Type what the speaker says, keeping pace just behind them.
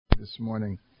this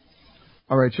morning.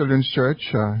 All right, Children's Church,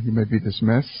 you may be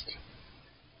dismissed.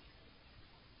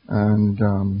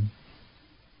 And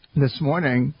this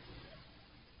morning,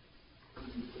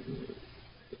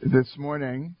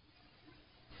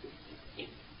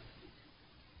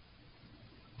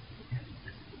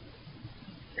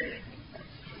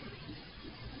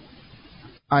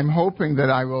 I'm hoping that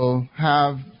I will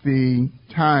have the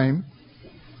time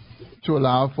to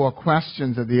allow for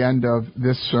questions at the end of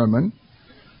this sermon.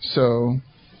 So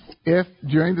if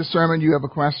during the sermon you have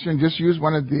a question, just use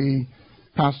one of the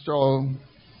pastoral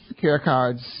care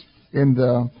cards in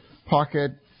the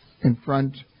pocket in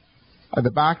front, at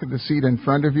the back of the seat in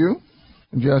front of you,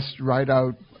 and just write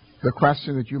out the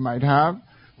question that you might have.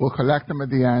 We'll collect them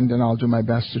at the end, and I'll do my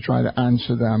best to try to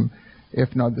answer them.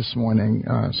 If not this morning,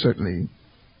 certainly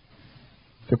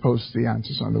to post the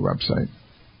answers on the website.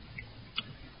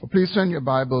 Well, please turn your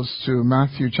Bibles to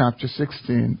Matthew chapter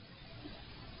 16.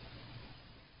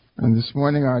 And this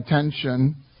morning our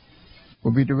attention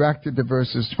will be directed to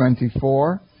verses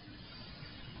 24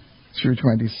 through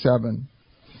 27.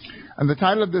 And the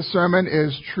title of this sermon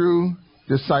is True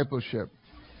Discipleship.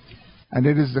 And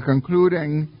it is the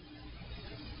concluding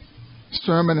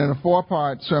sermon in a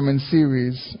 4-part sermon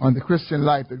series on the Christian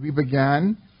life that we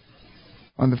began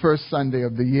on the first Sunday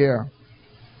of the year.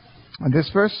 And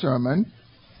this first sermon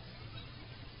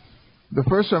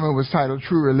was titled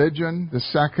True Religion, the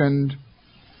second,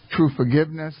 True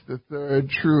Forgiveness, the third,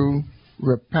 True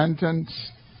Repentance,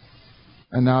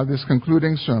 and now this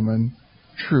concluding sermon,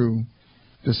 True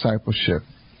Discipleship.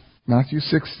 Matthew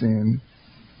 16,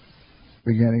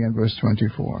 beginning in verse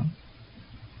 24.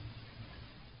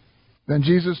 Then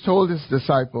Jesus told his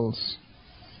disciples,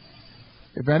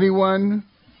 "If anyone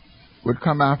would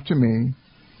come after me,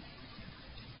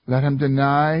 let him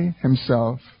deny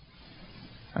himself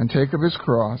and take up his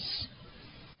cross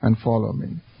and follow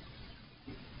me.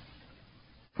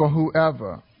 For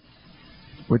whoever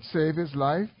would save his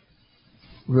life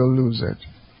will lose it.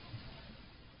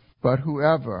 But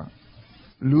whoever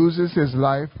loses his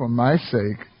life for my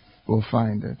sake will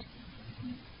find it.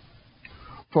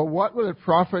 For what will it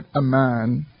profit a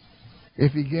man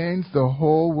if he gains the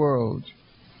whole world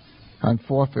and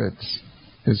forfeits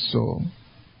his soul?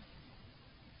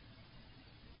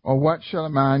 Or what shall a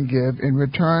man give in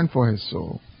return for his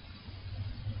soul?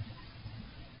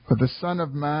 For the Son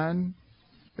of Man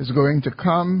is going to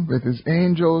come with his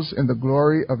angels in the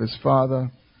glory of his Father,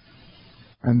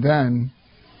 and then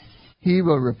he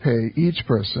will repay each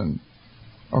person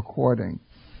according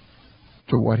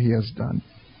to what he has done."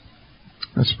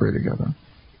 Let's pray together.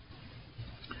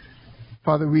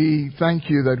 Father, we thank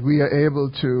you that we are able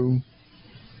to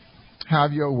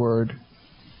have your word,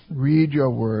 read your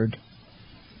word,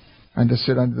 and to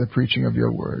sit under the preaching of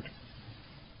your word.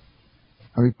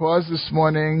 And we pause this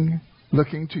morning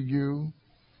looking to you,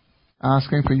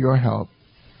 asking for your help.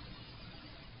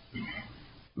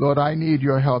 Lord, I need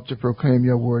your help to proclaim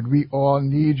your word. We all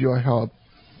need your help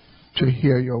to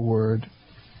hear your word.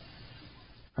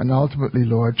 And ultimately,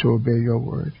 Lord, to obey your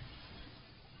word.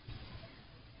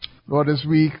 Lord, as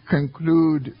we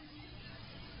conclude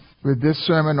with this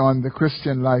sermon on the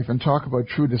Christian life and talk about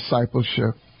true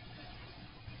discipleship,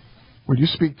 would you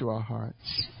speak to our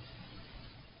hearts?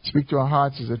 Speak to our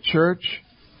hearts as a church.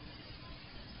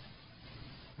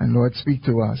 And Lord, speak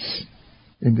to us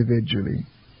individually.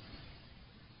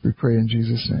 We pray in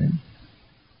Jesus' name.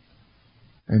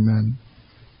 Amen.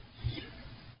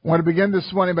 I want to begin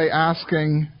this morning by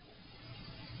asking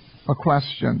a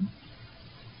question.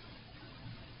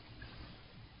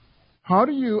 How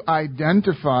do you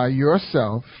identify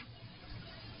yourself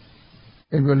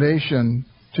in relation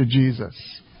to Jesus?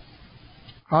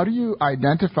 How do you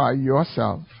identify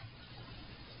yourself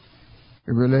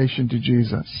in relation to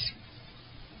Jesus?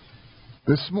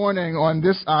 This morning on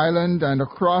this island and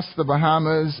across the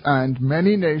Bahamas and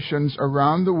many nations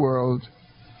around the world,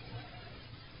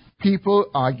 people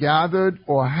are gathered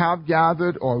or have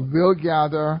gathered or will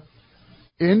gather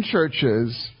in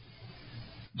churches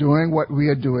doing what we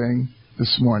are doing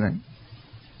this morning.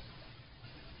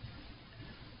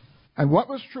 And what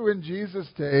was true in Jesus'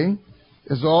 day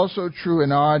is also true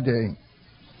in our day.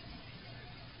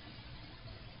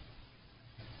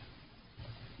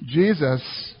 Jesus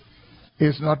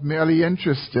is not merely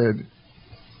interested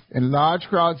in large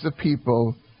crowds of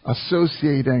people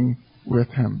associating with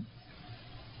him.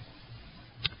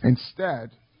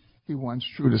 Instead, he wants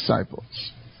true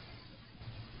disciples.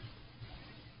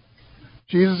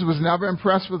 Jesus was never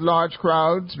impressed with large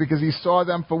crowds because he saw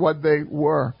them for what they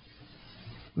were,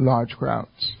 large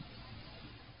crowds.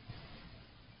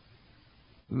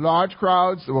 Large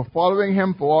crowds that were following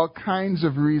him for all kinds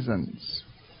of reasons.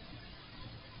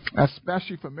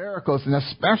 especially for miracles and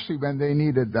especially when they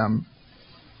needed them,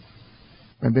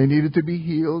 when they needed to be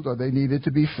healed or they needed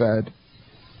to be fed.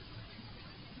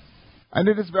 And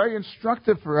it is very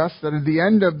instructive for us that at the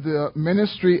end of the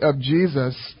ministry of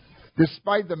Jesus,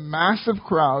 despite the massive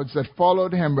crowds that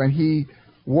followed him when he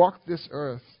walked this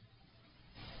earth,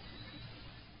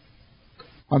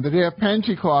 on the day of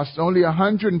Pentecost, only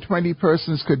 120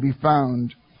 persons could be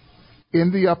found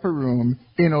in the upper room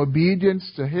in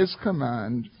obedience to his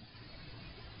command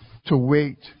to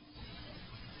wait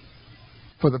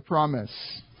for the promise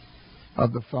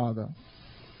of the Father.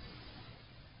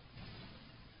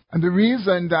 And the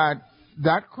reason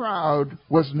that crowd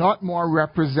was not more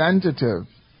representative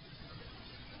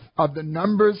of the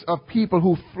numbers of people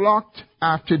who flocked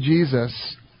after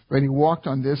Jesus when he walked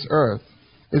on this earth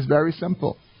is very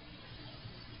simple.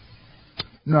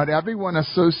 Not everyone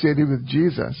associated with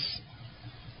Jesus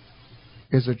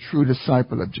is a true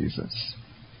disciple of Jesus.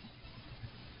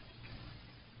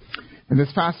 In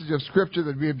this passage of Scripture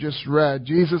that we have just read,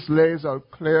 Jesus lays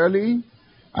out clearly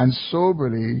and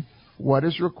soberly what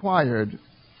is required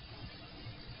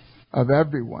of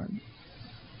everyone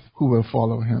who will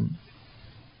follow him.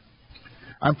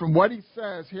 And from what he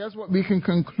says, here's what we can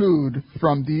conclude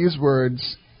from these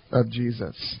words of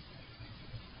Jesus.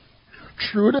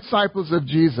 True disciples of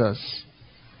Jesus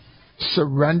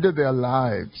surrender their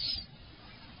lives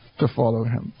to follow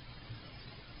him.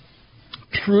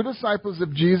 True disciples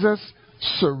of Jesus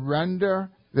surrender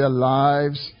their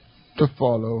lives to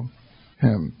follow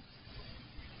him.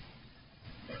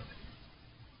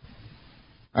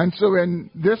 And so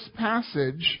in this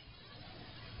passage,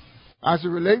 as it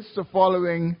relates to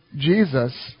following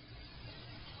Jesus,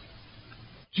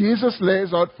 Jesus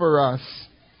lays out for us,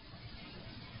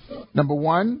 number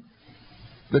one,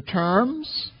 the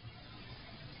terms.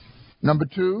 Number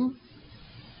two,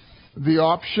 the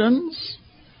options.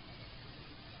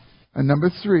 And number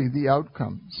three, the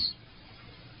outcomes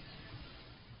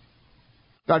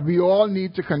that we all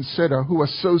need to consider who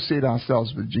associate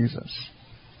ourselves with Jesus.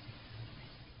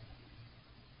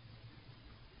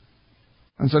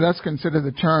 And so let's consider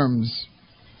the terms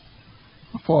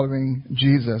of following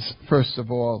Jesus first of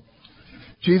all.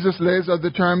 Jesus lays out the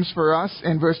terms for us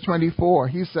in verse 24.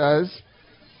 He says,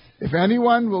 if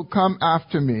anyone will come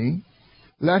after me,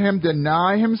 let him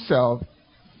deny himself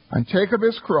and take up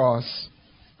his cross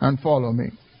and follow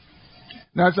me.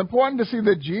 Now it's important to see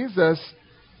that Jesus,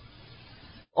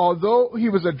 although he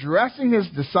was addressing his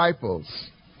disciples,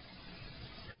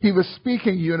 he was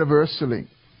speaking universally.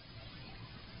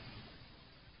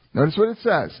 Notice what it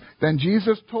says. Then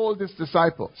Jesus told his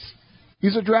disciples.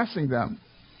 He's addressing them.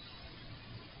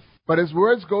 But his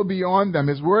words go beyond them.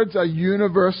 His words are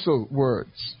universal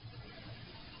words.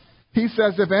 He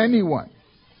says, if anyone.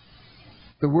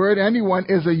 The word anyone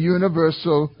is a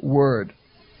universal word.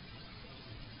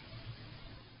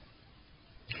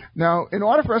 Now, in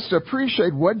order for us to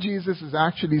appreciate what Jesus is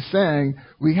actually saying,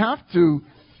 we have to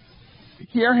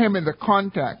hear him in the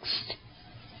context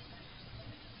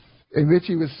in which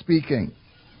he was speaking.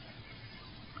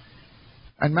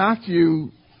 And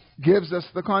Matthew gives us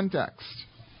the context.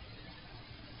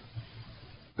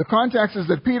 The context is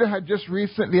that Peter had just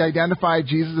recently identified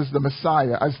Jesus as the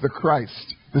Messiah, as the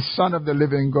Christ, the Son of the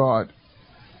living God.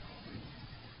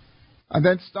 And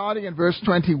then starting in verse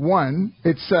 21,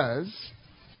 it says,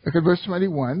 look at verse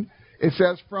 21, it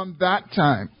says, from that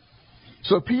time.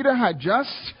 So Peter had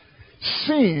just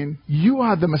seen, you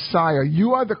are the Messiah,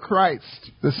 you are the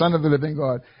Christ, the Son of the living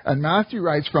God. And Matthew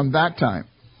writes, from that time,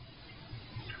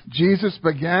 Jesus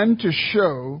began to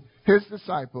show his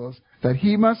disciples that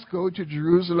he must go to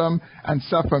Jerusalem and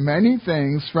suffer many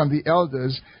things from the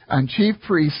elders and chief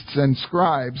priests and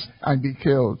scribes and be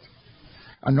killed,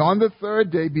 and on the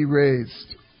third day be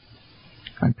raised.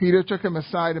 And Peter took him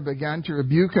aside and began to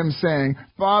rebuke him, saying,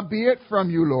 far be it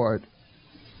from you, Lord.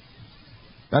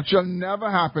 That shall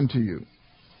never happen to you.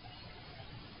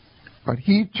 But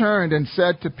he turned and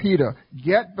said to Peter,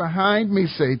 get behind me,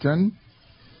 Satan.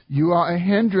 You are a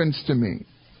hindrance to me.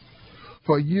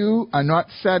 For you are not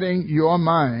setting your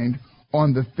mind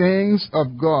on the things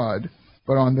of God,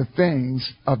 but on the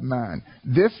things of man.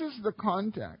 This is the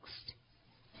context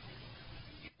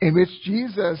in which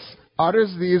Jesus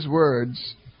utters these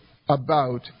words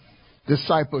about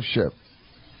discipleship.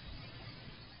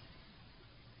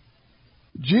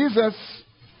 Jesus,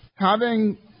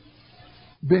 having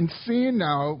been seen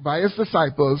now by his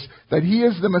disciples that he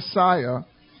is the Messiah,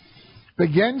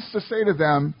 begins to say to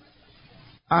them,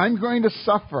 I'm going to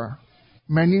suffer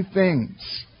many things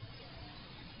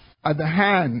at the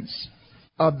hands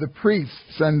of the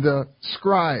priests and the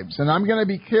scribes, and I'm going to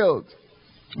be killed.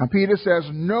 And Peter says,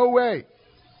 no way.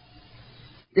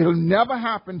 It'll never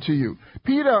happen to you.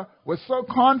 Peter was so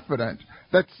confident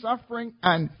that suffering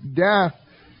and death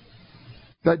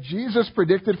that Jesus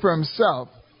predicted for himself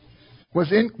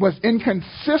was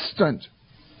inconsistent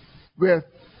with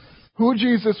who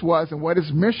Jesus was and what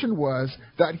his mission was,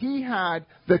 that he had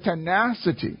the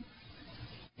tenacity,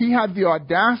 he had the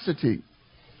audacity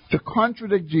to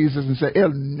contradict Jesus and say,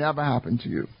 it'll never happen to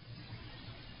you.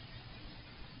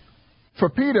 For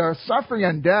Peter, suffering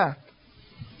and death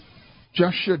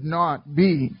just should not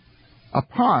be a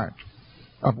part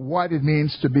of what it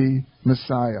means to be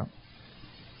Messiah.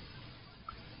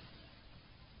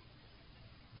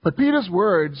 But Peter's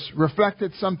words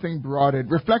reflected something broader. It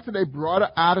reflected a broader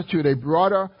attitude, a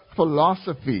broader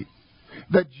philosophy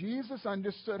that Jesus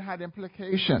understood had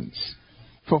implications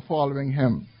for following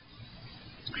him.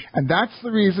 And that's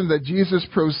the reason that Jesus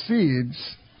proceeds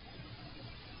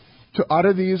to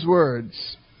utter these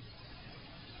words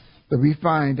that we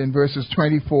find in verses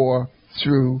 24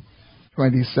 through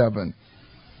 27.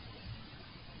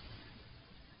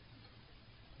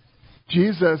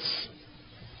 Jesus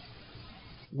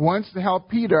wants to help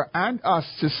Peter and us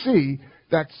to see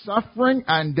that suffering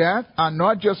and death are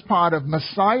not just part of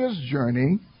Messiah's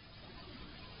journey.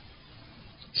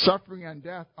 Suffering and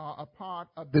death are a part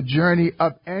of the journey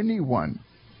of anyone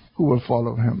who will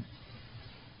follow him.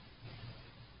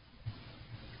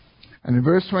 And in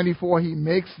verse 24, he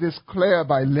makes this clear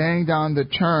by laying down the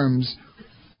terms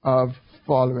of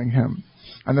following him.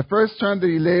 And the first term that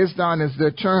he lays down is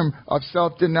the term of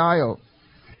self-denial.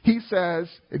 He says,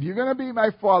 if you're going to be my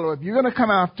follower, if you're going to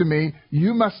come after me,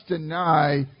 you must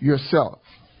deny yourself.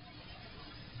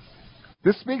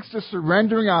 This speaks to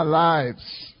surrendering our lives.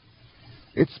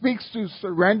 It speaks to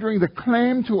surrendering the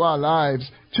claim to our lives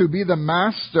to be the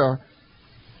master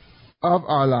of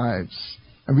our lives.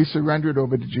 And we surrender it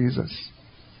over to Jesus.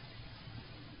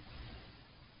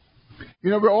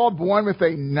 You know, we're all born with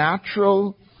a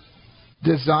natural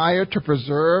desire to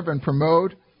preserve and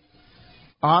promote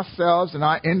ourselves and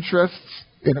our interests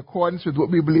in accordance with what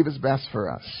we believe is best for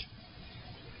us.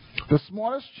 The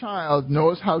smallest child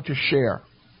knows how to share.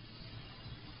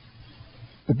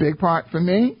 The big part for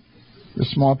me, the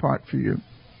small part for you.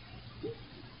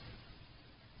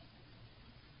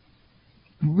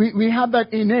 We have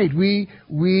that innate.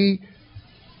 We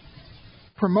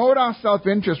promote our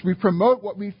self-interest. We promote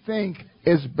what we think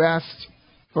is best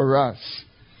for us.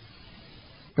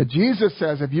 But Jesus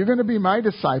says, if you're going to be my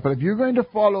disciple, if you're going to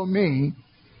follow me,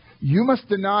 you must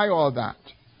deny all that.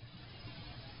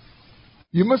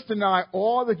 You must deny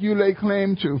all that you lay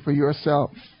claim to for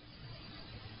yourself.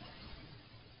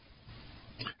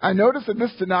 I notice that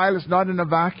this denial is not in a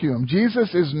vacuum.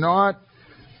 Jesus is not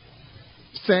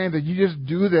saying that you just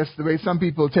do this the way some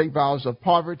people take vows of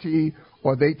poverty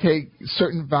or they take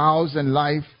certain vows in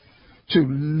life to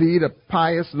lead a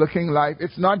pious-looking life.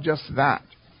 It's not just that.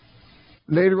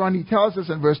 Later on, he tells us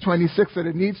in verse 26 that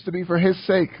it needs to be for his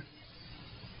sake.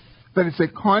 That it's a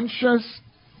conscious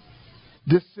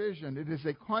decision. It is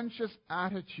a conscious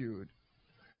attitude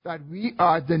that we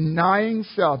are denying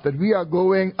self, that we are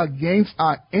going against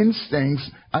our instincts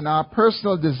and our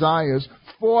personal desires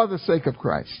for the sake of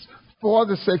Christ, for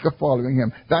the sake of following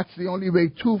him. That's the only way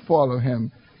to follow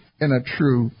him in a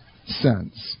true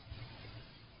sense.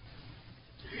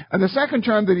 And the second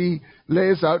term that he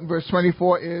lays out in verse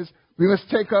 24 is, we must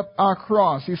take up our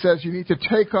cross. He says you need to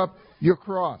take up your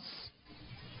cross.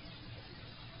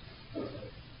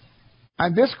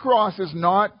 And this cross is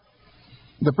not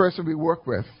the person we work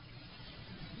with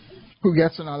who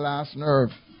gets on our last nerve.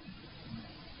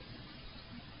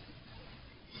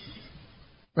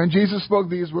 When Jesus spoke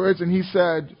these words and he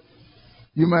said,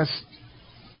 you must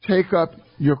take up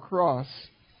your cross,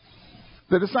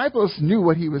 the disciples knew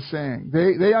what he was saying.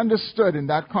 They understood in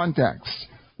that context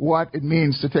what it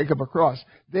means to take up a cross.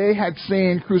 They had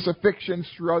seen crucifixions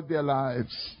throughout their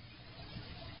lives.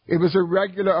 It was a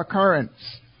regular occurrence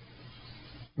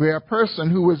where a person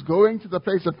who was going to the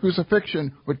place of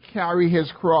crucifixion would carry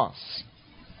his cross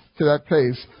to that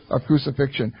place of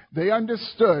crucifixion. They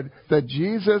understood that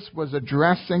Jesus was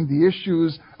addressing the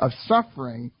issues of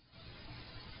suffering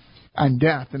and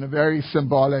death in a very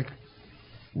symbolic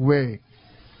way.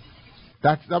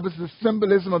 That was the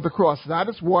symbolism of the cross. That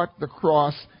is what the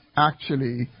cross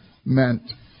actually meant.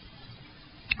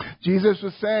 Jesus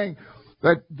was saying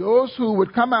that those who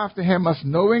would come after him must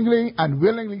knowingly and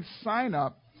willingly sign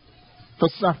up for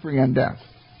suffering and death.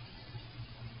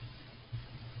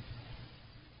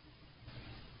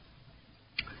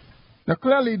 Now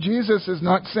clearly Jesus is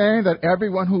not saying that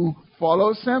everyone who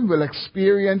follows him will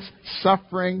experience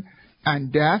suffering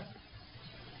and death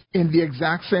in the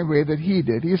exact same way that he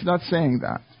did. He's not saying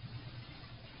that.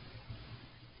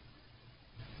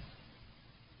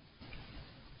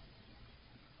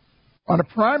 On a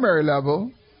primary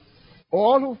level,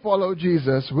 all who follow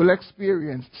Jesus will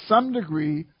experience some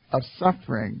degree of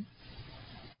suffering,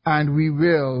 and we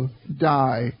will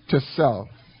die to self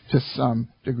to some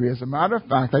degree. As a matter of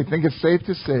fact, I think it's safe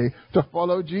to say to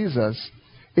follow Jesus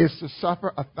is to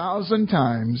suffer 1,000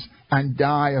 times and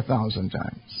die 1,000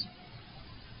 times.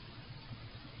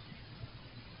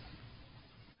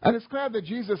 And it's clear that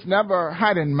Jesus never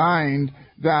had in mind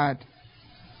that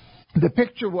the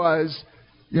picture was,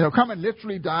 come and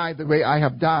literally die the way I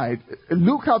have died.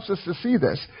 Luke helps us to see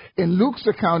this. In Luke's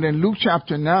account, in Luke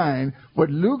chapter 9, what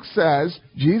Luke says,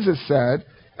 Jesus said,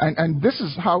 and this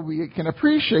is how we can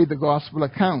appreciate the gospel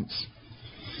accounts.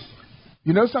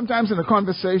 Sometimes in a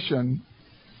conversation,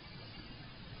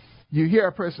 you hear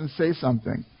a person say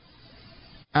something,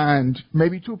 and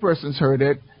maybe two persons heard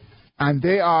it, and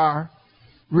they are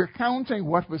recounting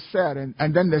what was said,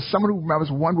 and then there's someone who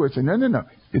remembers one word, saying, no,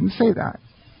 didn't say that.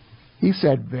 He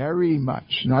said very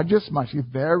much, not just much,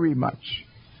 very much.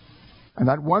 And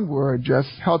that one word just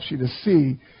helps you to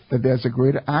see that there's a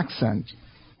greater accent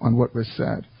on what was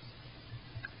said.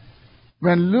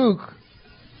 When Luke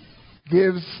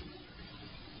gives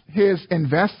his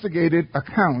investigated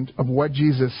account of what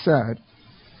Jesus said,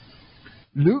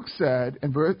 Luke said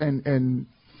in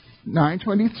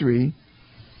 9:23,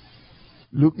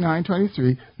 Luke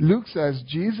 9:23, Luke says,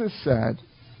 Jesus said,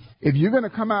 if you're going to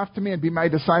come after me and be my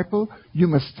disciple, you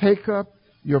must take up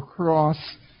your cross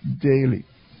daily.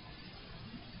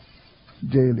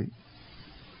 Daily.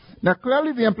 Now,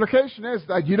 clearly the implication is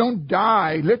that you don't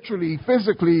die literally,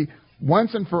 physically,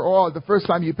 once and for all the first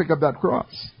time you pick up that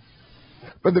cross.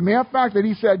 But the mere fact that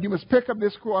he said you must pick up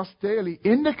this cross daily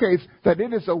indicates that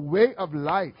it is a way of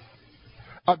life,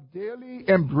 of daily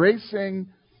embracing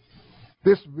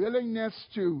this willingness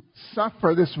to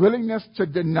suffer, this willingness to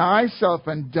deny self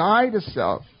and die to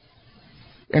self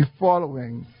in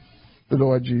following the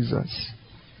Lord Jesus.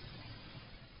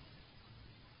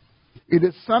 It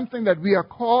is something that we are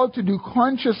called to do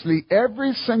consciously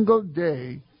every single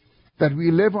day that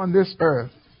we live on this earth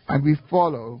and we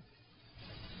follow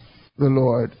the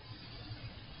Lord.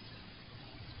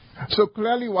 So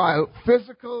clearly, while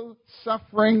physical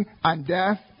suffering and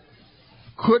death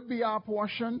could be our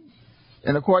portion,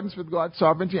 in accordance with God's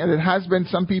sovereignty, and it has been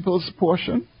some people's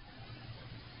portion,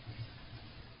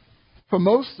 for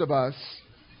most of us,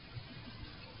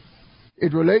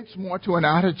 it relates more to an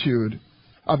attitude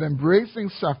of embracing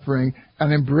suffering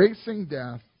and embracing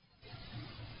death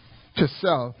to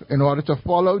self in order to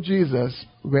follow Jesus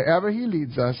wherever he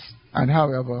leads us and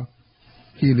however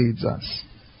he leads us.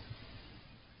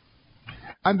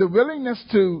 And the willingness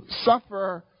to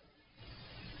suffer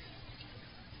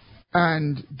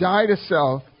and die to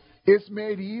self is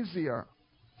made easier.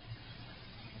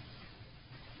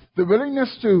 The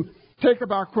willingness to take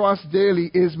up our cross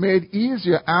daily is made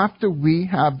easier after we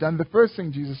have done the first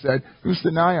thing Jesus said, we must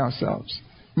deny ourselves.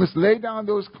 We must lay down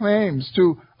those claims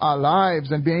to our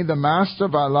lives and being the master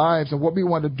of our lives and what we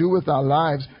want to do with our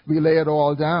lives, we lay it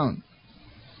all down.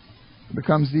 It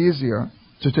becomes easier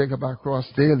to take up our cross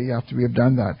daily after we have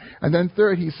done that. And then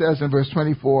third, he says in verse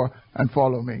 24, and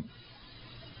follow me.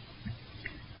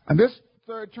 And this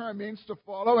third term means to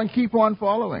follow and keep on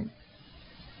following.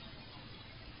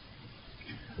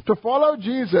 To follow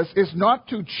Jesus is not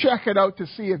to check it out to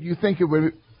see if you think it will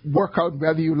work out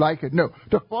whether you like it. No.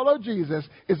 To follow Jesus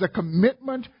is a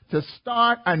commitment to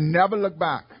start and never look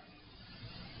back.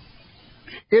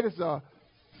 It is a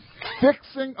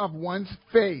fixing of one's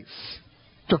face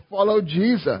to follow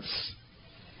Jesus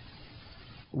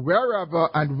wherever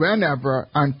and whenever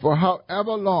and for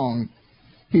however long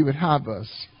he would have us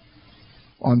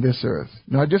on this earth.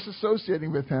 Not just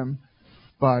associating with him,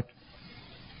 but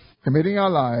committing our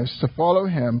lives to follow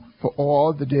him for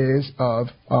all the days of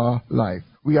our life.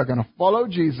 We are going to follow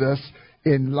Jesus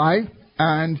in life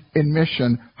and in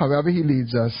mission, however he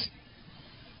leads us,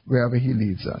 wherever he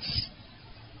leads us.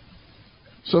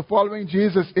 So following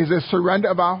Jesus is a surrender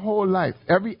of our whole life,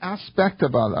 every aspect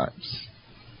of our lives.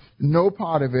 No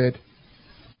part of it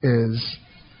is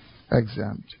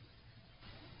exempt.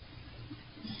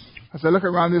 As I look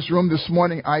around this room this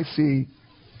morning, I see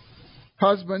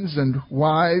husbands and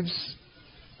wives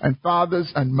and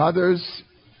fathers and mothers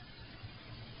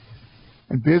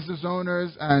and business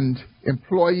owners and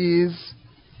employees,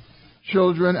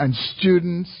 children and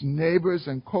students, neighbors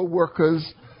and co-workers,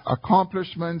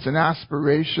 accomplishments and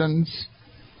aspirations.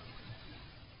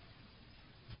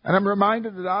 And I'm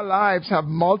reminded that our lives have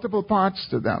multiple parts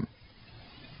to them.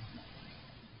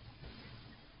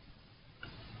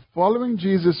 Following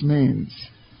Jesus means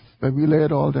that we lay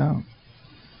it all down.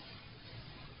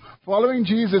 Following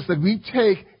Jesus, that we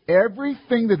take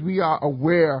everything that we are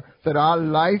aware that our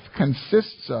life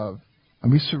consists of,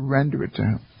 and we surrender it to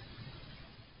Him.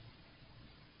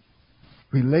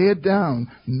 We lay it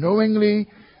down knowingly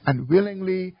and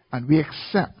willingly, and we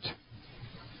accept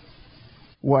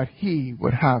what He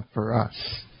would have for us.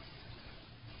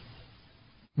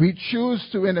 We choose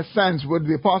to, in a sense, what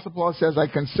the Apostle Paul says, I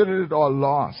consider it all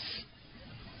loss.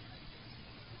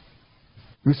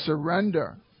 We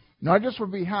surrender, not just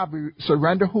what we have, we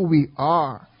surrender who we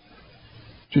are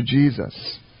to Jesus.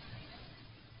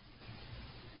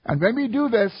 And when we do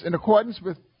this in accordance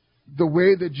with the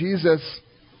way that Jesus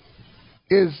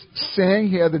is saying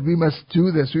here that we must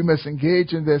do this, we must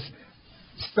engage in this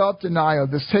self-denial,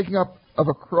 this taking up of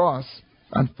a cross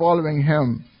and following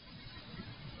Him,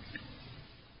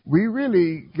 we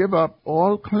really give up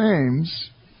all claims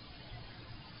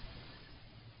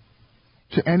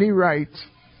to any right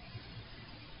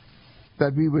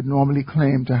that we would normally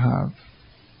claim to have.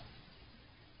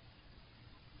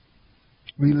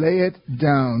 We lay it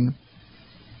down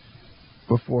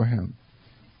before Him.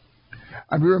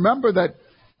 And we remember that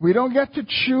we don't get to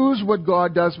choose what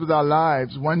God does with our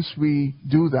lives once we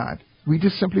do that. We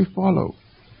just simply follow.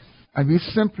 And we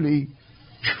simply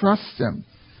trust Him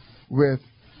with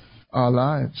our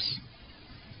lives.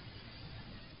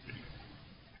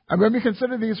 And when we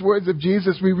consider these words of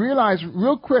Jesus, we realize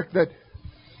real quick that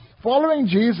following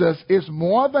Jesus is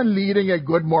more than leading a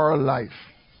good moral life.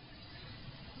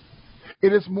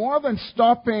 It is more than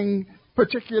stopping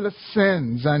particular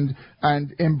sins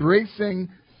and embracing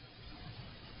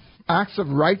acts of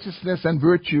righteousness and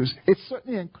virtues. It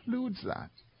certainly includes that.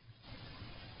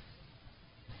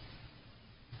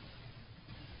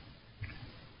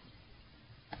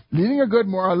 Leading a good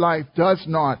moral life does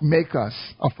not make us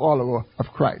a follower of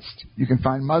Christ. You can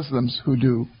find Muslims who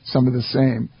do some of the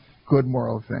same good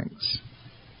moral things.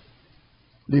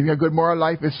 Leading a good moral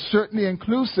life is certainly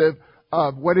inclusive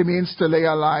of what it means to lay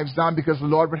our lives down, because the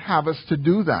Lord would have us to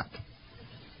do that.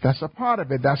 That's a part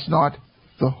of it. That's not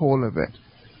the whole of it.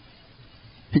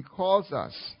 He calls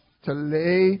us to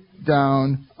lay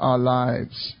down our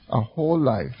lives, our whole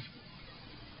life,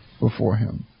 before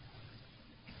Him.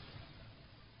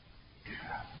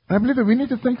 And I believe that we need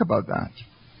to think about that.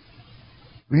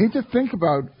 We need to think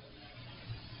about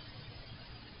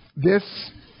this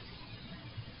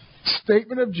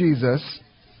statement of Jesus: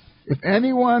 if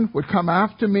anyone would come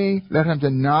after me, let him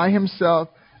deny himself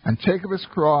and take up his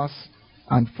cross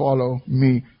and follow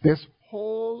me. This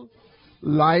whole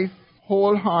life,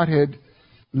 wholehearted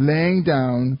laying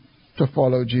down to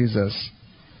follow Jesus.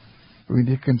 We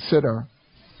need to consider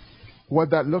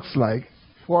what that looks like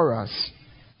for us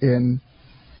in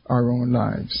our own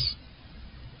lives.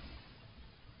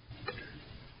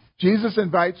 Jesus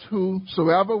invites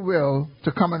whosoever will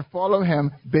to come and follow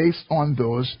Him based on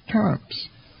those terms.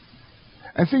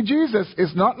 And see, Jesus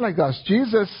is not like us.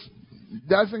 Jesus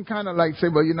doesn't kind of like say,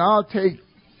 well, I'll take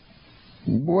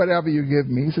whatever you give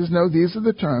me. He says, no, these are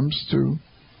the terms to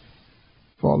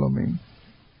follow me.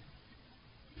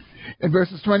 In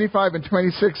verses 25 and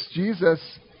 26, Jesus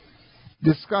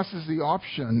discusses the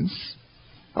options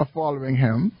of following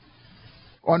Him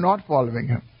or not following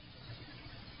Him.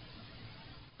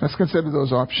 Let's consider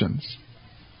those options.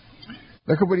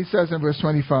 Look at what He says in verse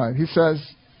 25. He says,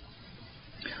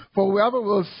 for whoever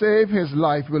will save his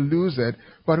life will lose it,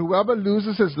 but whoever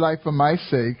loses his life for my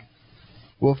sake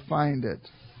will find it.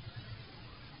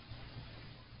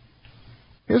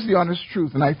 Here's the honest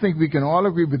truth, and I think we can all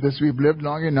agree with this. We've lived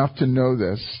long enough to know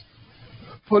this.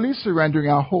 Fully surrendering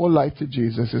our whole life to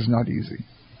Jesus is not easy.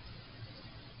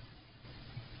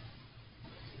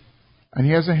 And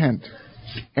here's a hint.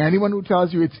 Anyone who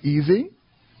tells you it's easy,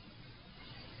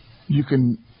 you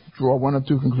can draw one or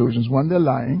two conclusions. One, they're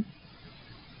lying.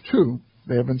 Two,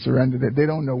 they haven't surrendered it. They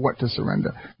don't know what to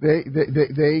surrender.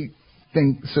 They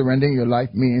think surrendering your life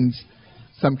means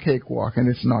some cakewalk, and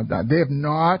it's not that. They have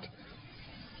not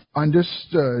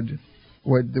understood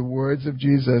what the words of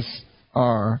Jesus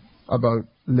are about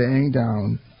laying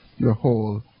down your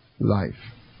whole life.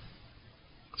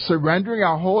 Surrendering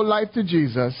our whole life to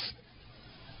Jesus,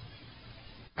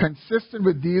 consistent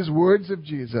with these words of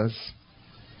Jesus,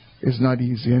 is not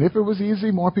easy. And if it was easy,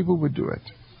 more people would do it.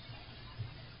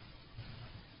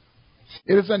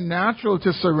 It is unnatural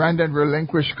to surrender and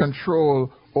relinquish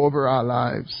control over our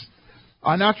lives.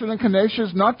 Our natural inclination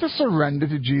is not to surrender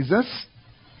to Jesus.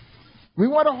 We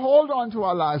want to hold on to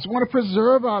our lives. We want to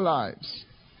preserve our lives.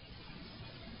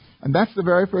 And that's the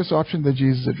very first option that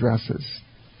Jesus addresses.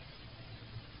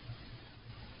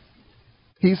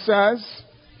 He says,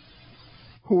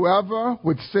 whoever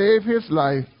would save his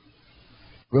life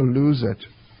will lose it.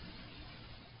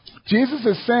 Jesus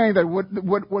is saying that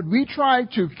what we try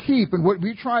to keep and what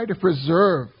we try to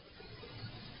preserve,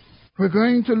 we're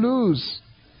going to lose.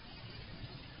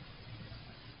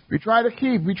 We try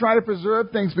to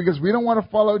preserve things because we don't want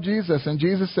to follow Jesus. And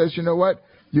Jesus says, you know what?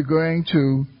 You're going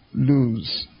to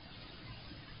lose.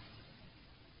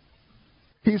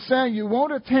 He's saying you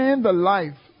won't attain the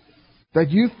life that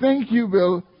you think you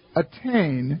will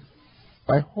attain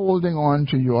by holding on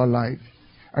to your life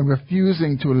and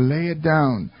refusing to lay it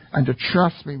down and to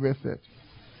trust me with it.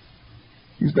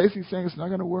 He's basically saying it's not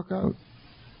going to work out.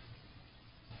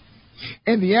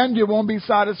 In the end, you won't be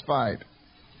satisfied.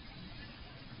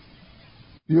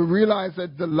 You'll realize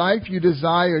that the life you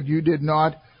desired, you did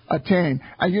not attain.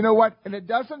 And you know what? And it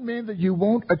doesn't mean that you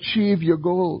won't achieve your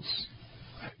goals.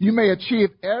 You may achieve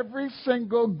every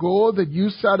single goal that you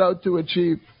set out to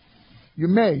achieve. You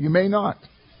may not.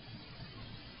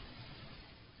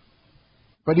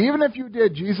 But even if you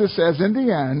did, Jesus says, in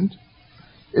the end,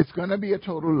 it's going to be a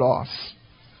total loss.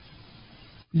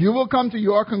 You will come to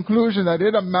your conclusion that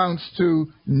it amounts to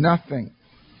nothing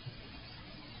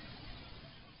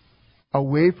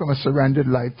away from a surrendered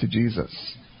life to Jesus.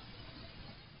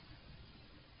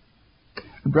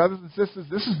 And brothers and sisters,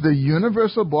 this is the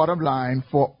universal bottom line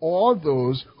for all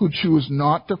those who choose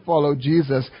not to follow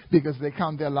Jesus because they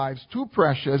count their lives too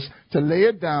precious to lay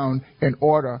it down in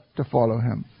order to follow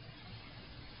him.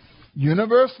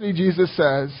 Universally, Jesus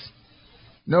says,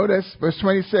 notice verse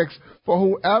 26, for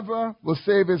whoever will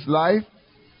save his life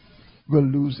will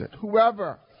lose it.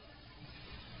 Whoever.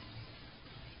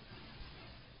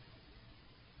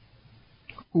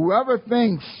 Whoever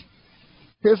thinks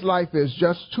his life is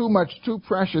just too much, too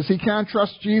precious, he can't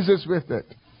trust Jesus with it,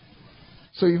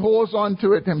 so he holds on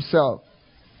to it himself,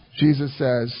 Jesus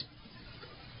says,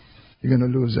 you're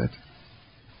going to lose it.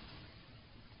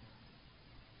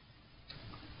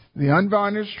 The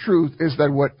unvarnished truth is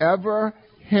that whatever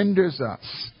hinders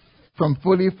us from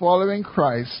fully following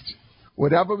Christ,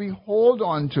 whatever we hold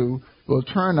on to, will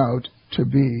turn out to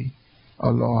be a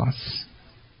loss.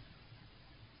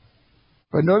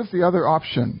 But notice the other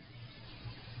option.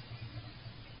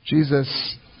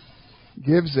 Jesus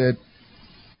gives it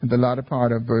in the latter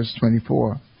part of verse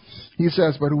 24. He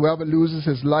says, but whoever loses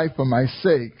his life for my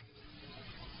sake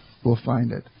will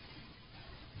find it.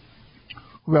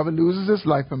 Whoever loses his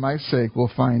life for my sake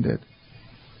will find it.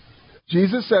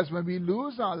 Jesus says when we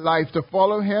lose our life to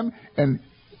follow him, in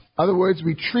other words,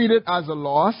 we treat it as a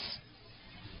loss,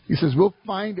 he says we'll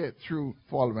find it through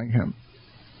following him.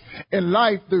 In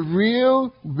life, the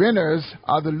real winners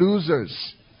are the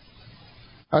losers,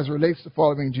 as relates to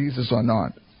following Jesus or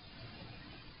not.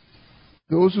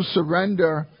 Those who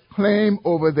surrender claim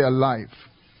over their life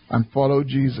and follow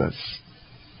Jesus,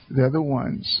 they're the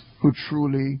ones who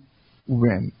truly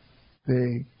win.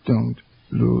 They don't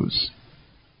lose.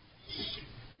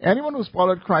 Anyone who's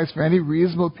followed Christ for any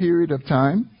reasonable period of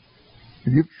time,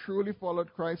 if you've truly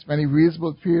followed Christ for any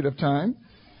reasonable period of time,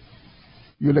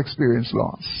 you'll experience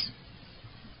loss.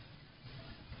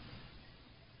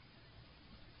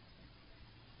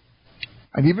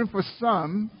 And even for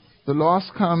some, the loss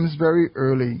comes very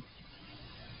early.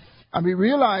 And we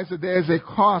realize that there is a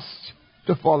cost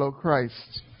to follow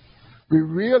Christ. We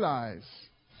realize,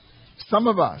 some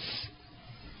of us,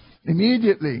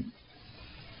 immediately,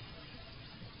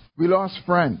 we lost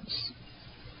friends.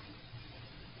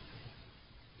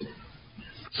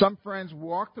 Some friends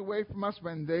walked away from us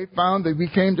when they found that we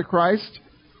came to Christ,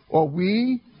 or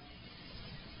we,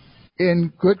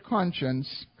 in good conscience,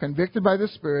 convicted by the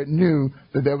Spirit, knew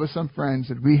that there were some friends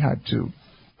that we had to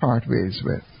part ways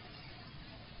with.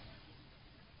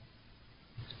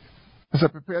 As I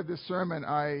prepared this sermon,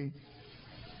 I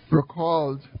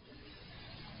recalled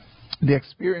the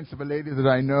experience of a lady that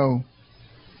I know.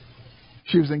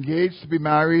 She was engaged to be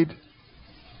married,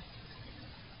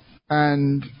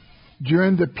 and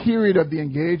during the period of the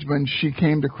engagement, she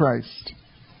came to Christ.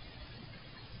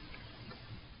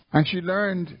 And she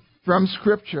learned from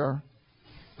Scripture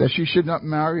that she should not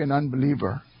marry an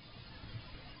unbeliever.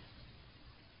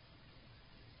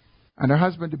 And her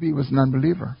husband-to-be was an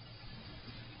unbeliever.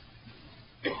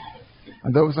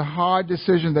 And that was a hard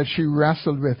decision that she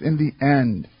wrestled with. In the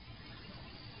end,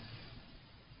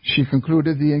 she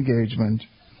concluded the engagement.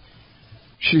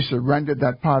 She surrendered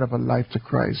that part of her life to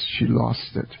Christ. She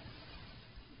lost it.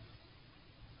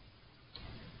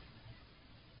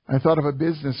 I thought of a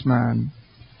businessman,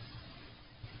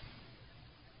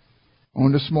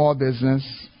 owned a small business.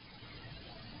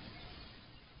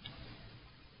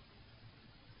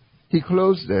 He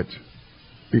closed it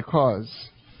because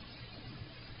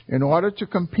in order to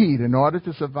compete, in order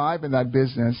to survive in that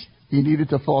business, he needed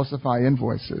to falsify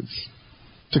invoices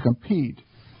to compete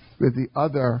with the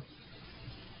other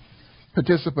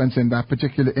participants in that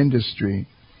particular industry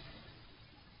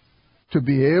to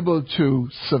be able to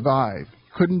survive.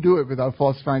 Couldn't do it without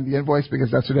falsifying the invoice because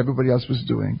that's what everybody else was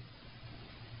doing.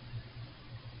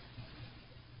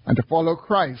 And to follow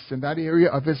Christ in that area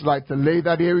of his life, to lay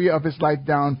that area of his life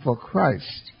down for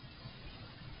Christ,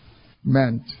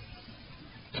 meant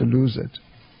to lose it.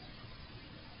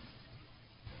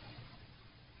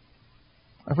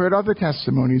 I've heard other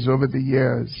testimonies over the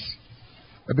years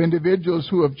of individuals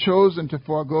who have chosen to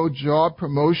forego job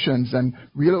promotions and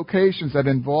relocations that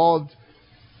involved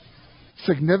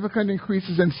significant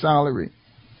increases in salary.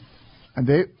 And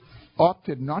they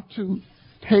opted not to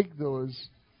take those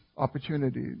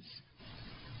opportunities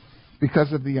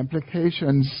because of the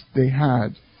implications they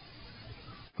had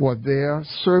for their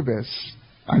service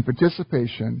and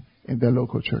participation in their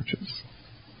local churches.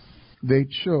 They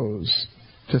chose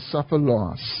to suffer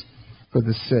loss for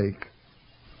the sake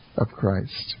of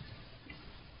Christ.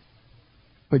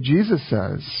 But Jesus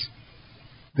says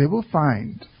they will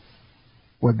find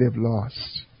what they've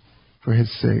lost for his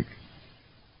sake.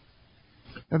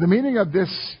 Now the meaning of this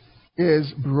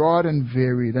is broad and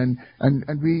varied, and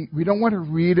we don't want to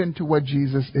read into what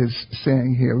Jesus is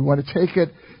saying here. We want to take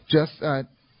it just at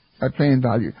plain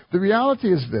value. The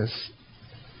reality is this.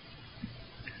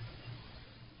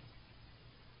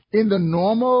 In the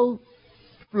normal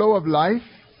flow of life,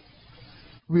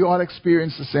 we all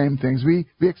experience the same things. We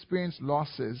experience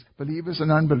losses, believers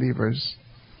and unbelievers.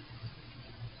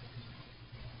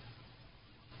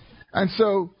 And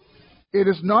so, it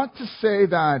is not to say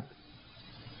that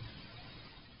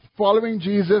following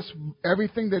Jesus,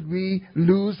 everything that we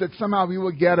lose, that somehow we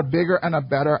will get a bigger and a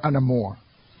better and a more.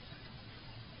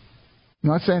 I'm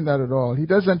not saying that at all. He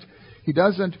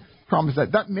doesn't promise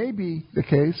that. That may be the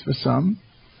case for some.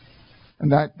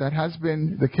 And that has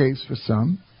been the case for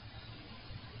some.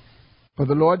 But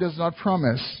the Lord does not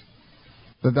promise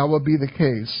that will be the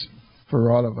case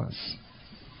for all of us.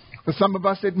 For some of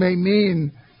us, it may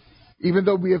mean, even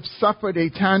though we have suffered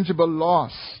a tangible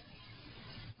loss,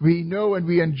 we know and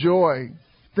we enjoy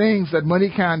things that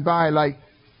money can't buy, like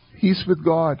peace with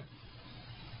God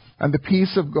and the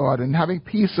peace of God and having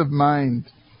peace of mind.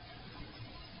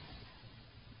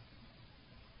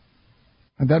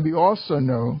 And then we also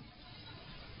know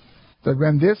that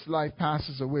when this life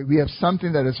passes away, we have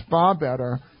something that is far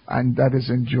better and that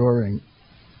is enduring.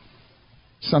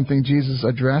 Something Jesus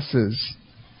addresses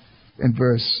in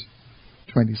verse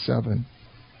 27.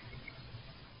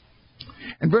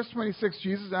 In verse 26,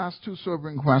 Jesus asks two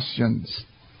sobering questions.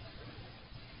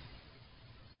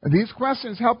 And these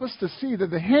questions help us to see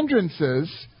that the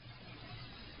hindrances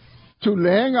to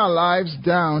laying our lives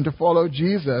down to follow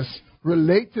Jesus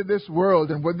relate to this world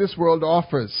and what this world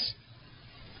offers.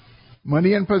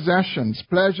 Money and possessions,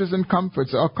 pleasures and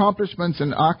comforts, accomplishments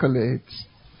and accolades,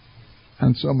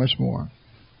 and so much more.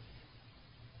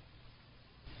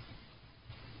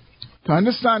 To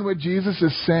understand what Jesus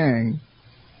is saying,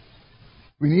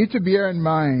 we need to bear in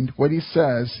mind what he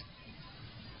says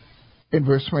in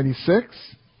verse 26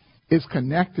 is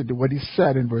connected to what he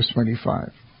said in verse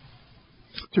 25.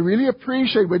 To really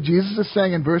appreciate what Jesus is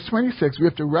saying in verse 26, we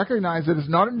have to recognize that it's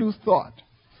not a new thought.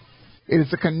 It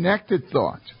is a connected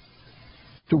thought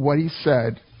to what he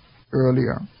said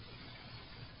earlier.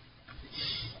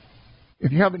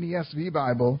 If you have an ESV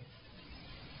Bible,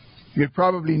 you'd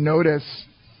probably notice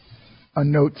a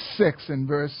note 6 in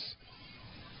verse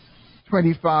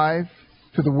 25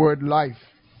 to the word life.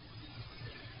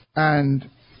 And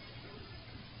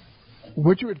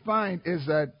what you would find is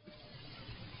that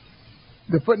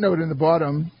the footnote in the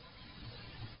bottom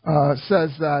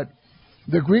says that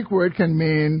the Greek word can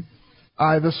mean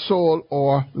either soul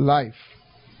or life.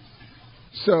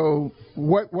 So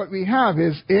what we have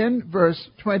is in verse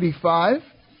 25,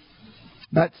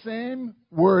 that same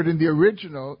word in the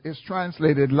original is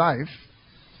translated life,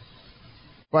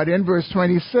 but in verse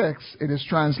 26 it is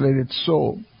translated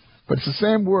soul. But it's the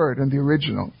same word in the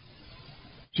original.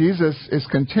 Jesus is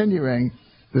continuing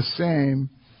the same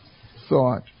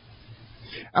thought.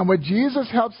 And what Jesus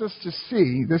helps us to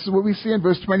see, this is what we see in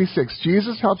verse 26,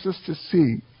 Jesus helps us to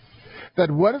see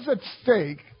that what is at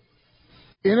stake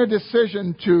in a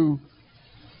decision to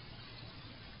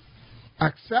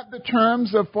accept the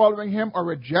terms of following him or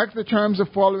reject the terms of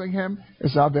following him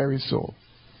is our very soul.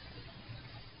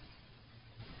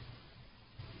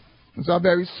 It's our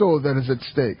very soul that is at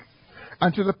stake.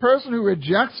 And to the person who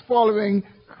rejects following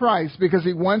Christ because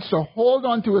he wants to hold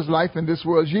on to his life in this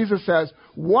world, Jesus says,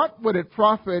 what would it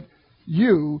profit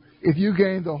you if you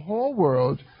gain the whole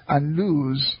world and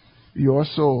lose your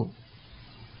soul?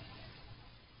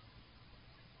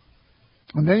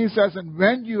 And then he says, and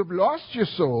when you have lost your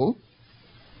soul,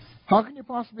 how can you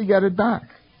possibly get it back?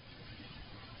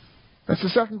 That's the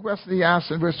second question he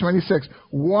asks in verse 26.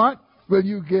 What will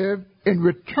you give in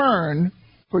return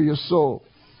for your soul?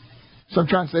 Some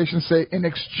translations say, in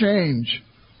exchange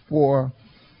for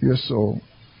your soul.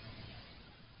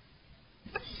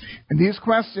 In these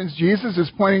questions, Jesus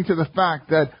is pointing to the fact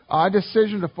that our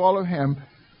decision to follow him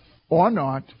or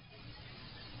not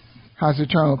has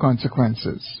eternal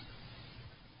consequences.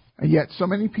 And yet so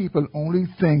many people only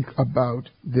think about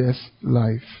this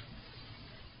life.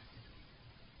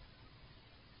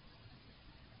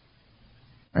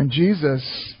 And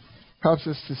Jesus helps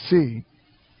us to see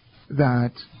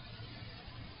that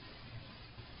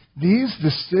these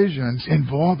decisions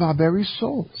involve our very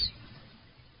souls.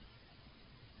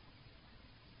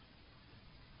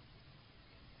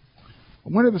 I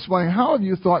wonder this morning, how have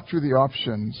you thought through the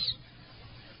options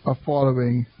of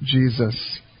following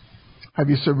Jesus? Have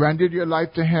you surrendered your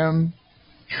life to him,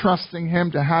 trusting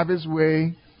him to have his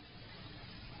way,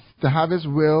 to have his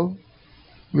will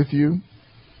with you?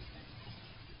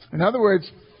 In other words,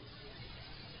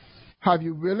 have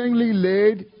you willingly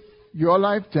laid your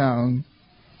life down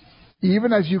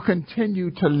even as you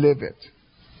continue to live it?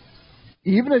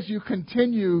 Even as you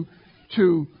continue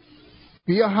to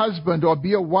be a husband or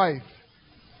be a wife,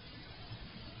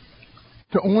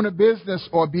 to own a business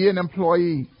or be an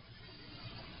employee,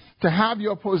 to have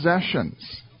your possessions,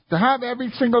 to have every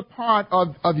single part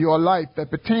of your life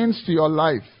that pertains to your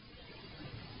life.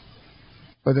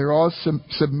 But they're all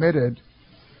submitted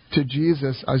to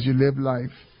Jesus as you live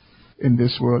life in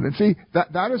this world. And see,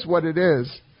 that is what it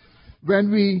is.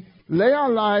 When we lay our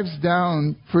lives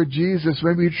down for Jesus,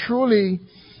 when we truly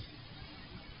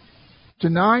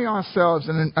deny ourselves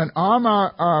and arm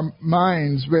our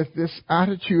minds with this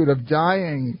attitude of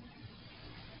dying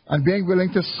and being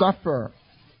willing to suffer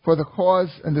for the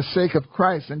cause and the sake of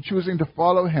Christ and choosing to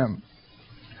follow him,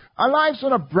 our lives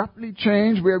don't abruptly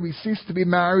change where we cease to be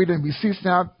married and we cease to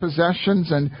have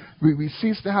possessions and we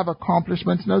cease to have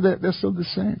accomplishments. No, they're still the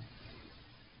same.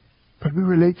 But we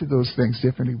relate to those things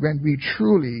differently when we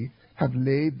truly have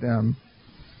laid them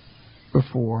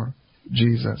before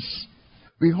Jesus.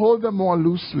 We hold them more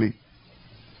loosely.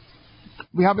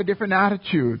 We have a different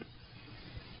attitude,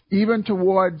 even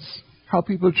towards how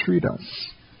people treat us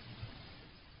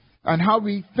and how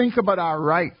we think about our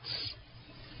rights.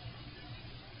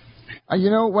 And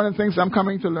you know, one of the things I'm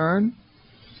coming to learn,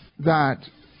 that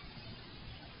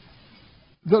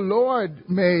the Lord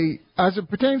may, as it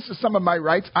pertains to some of my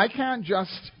rights, I can't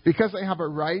just, because I have a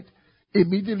right,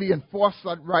 immediately enforce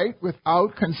that right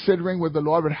without considering what the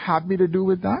Lord would have me to do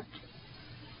with that.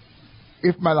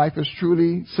 If my life is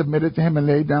truly submitted to him and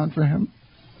laid down for him,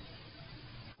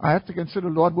 I have to consider,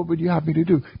 Lord, what would you have me to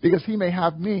do? Because he may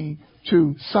have me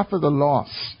to suffer the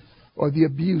loss or the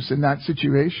abuse in that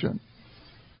situation.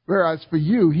 Whereas for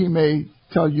you, he may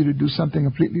tell you to do something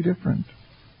completely different.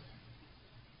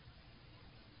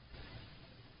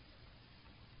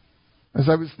 As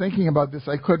I was thinking about this,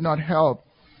 I could not help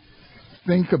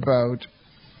think about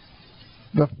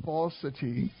the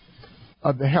falsity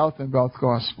of the health and wealth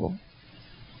gospel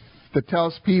that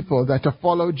tells people that to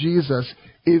follow Jesus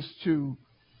is to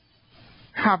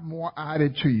have more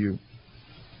added to you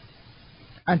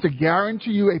and to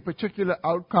guarantee you a particular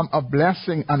outcome of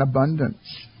blessing and abundance.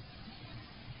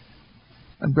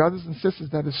 And brothers and sisters,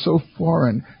 that is so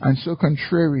foreign and so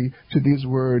contrary to these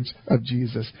words of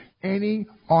Jesus. Any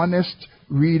honest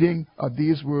reading of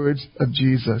these words of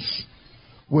Jesus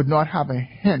would not have a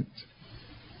hint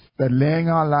that laying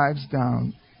our lives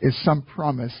down is some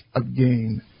promise of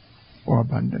gain or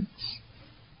abundance.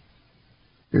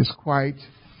 It is quite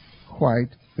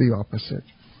the opposite.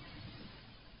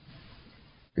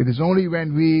 It is only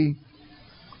when we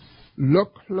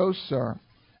look closer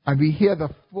and we hear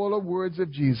the fuller words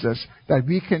of Jesus that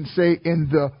we can say, in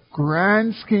the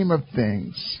grand scheme of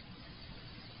things,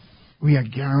 we are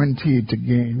guaranteed to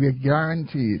gain. We are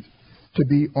guaranteed to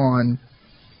be on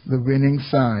the winning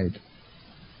side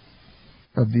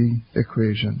of the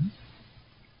equation.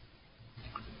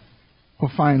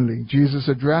 Well, finally, Jesus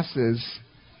addresses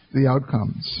the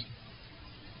outcomes.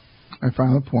 My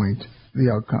final point,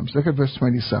 the outcomes. Look at verse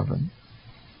 27.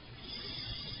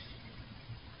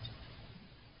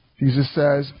 Jesus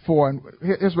says,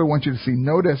 here's what I want you to see.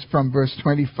 Notice from verse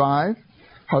 25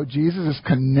 how Jesus is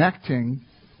connecting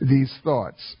these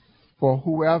thoughts. For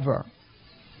whoever.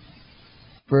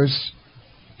 Verse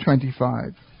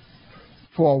 25.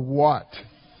 For what?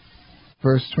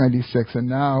 Verse 26. And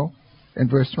now, in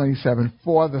verse 27,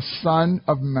 for the Son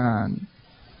of Man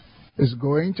is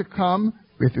going to come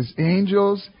with his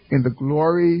angels in the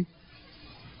glory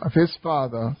of his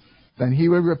Father, then he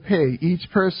will repay each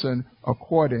person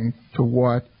according to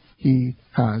what he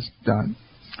has done.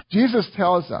 Jesus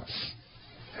tells us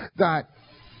that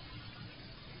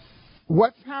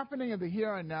what's happening in the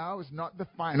here and now is not the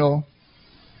final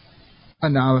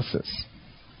analysis.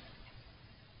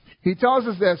 He tells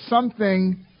us there's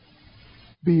something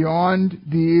beyond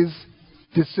these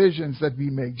decisions that we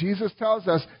make. Jesus tells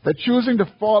us that choosing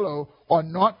to follow or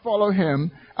not follow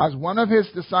him as one of his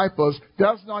disciples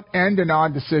does not end in our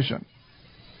decision.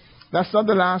 That's not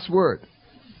the last word.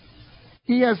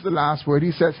 He has the last word.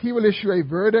 He says he will issue a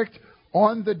verdict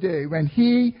on the day when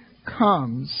he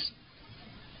comes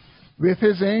with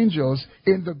his angels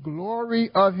in the glory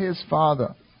of his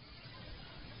Father.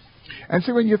 And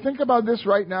so when you think about this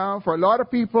right now, for a lot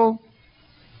of people,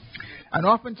 and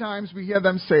oftentimes we hear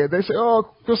them say it, they say, oh,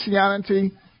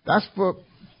 Christianity, that's for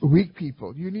weak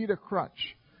people. You need a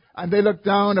crutch. And they look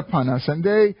down upon us, and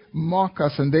they mock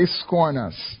us, and they scorn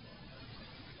us.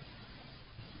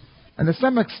 And to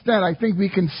some extent, I think we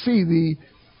can see the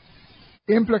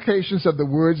implications of the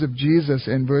words of Jesus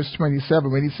in verse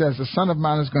 27 when he says, the Son of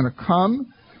Man is going to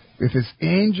come with his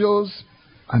angels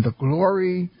and the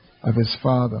glory of his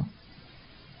Father.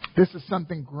 This is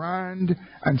something grand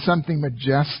and something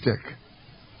majestic.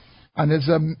 And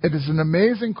it is an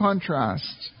amazing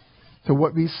contrast to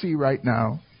what we see right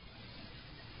now.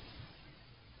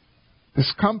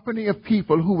 This company of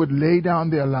people who would lay down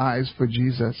their lives for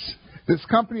Jesus. This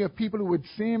company of people who would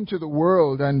seem to the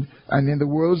world and in the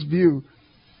world's view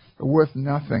are worth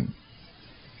nothing.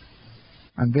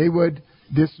 And they would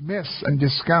dismiss and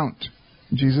discount.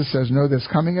 Jesus says, no, there's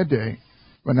coming a day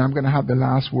when I'm going to have the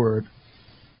last word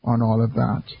on all of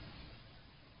that.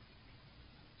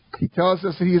 He tells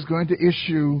us that he is going to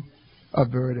issue a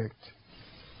verdict.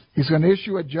 He's going to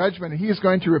issue a judgment, and he is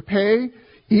going to repay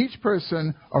each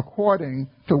person according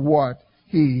to what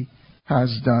he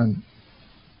has done.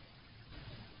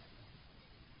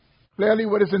 Clearly,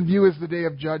 what is in view is the day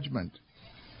of judgment.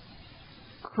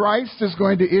 Christ is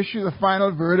going to issue the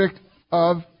final verdict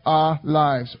of our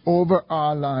lives, over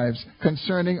our lives,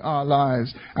 concerning our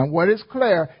lives. And what is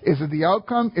clear is that the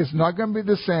outcome is not going to be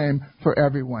the same for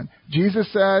everyone.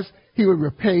 Jesus says he will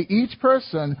repay each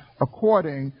person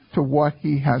according to what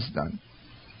he has done.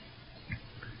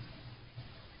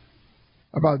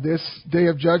 About this day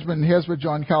of judgment, here's what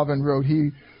John Calvin wrote. He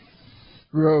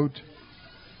wrote,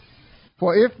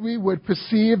 for if we would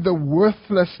perceive the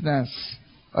worthlessness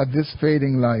of this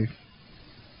fading life,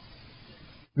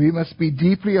 we must be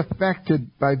deeply affected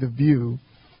by the view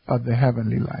of the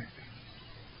heavenly life.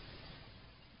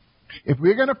 If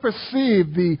we're going to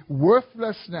perceive the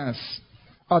worthlessness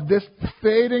of this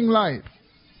fading life,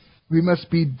 we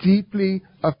must be deeply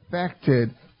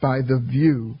affected by the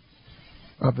view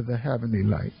of the heavenly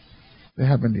life. The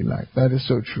heavenly life. That is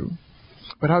so true.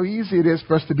 But how easy it is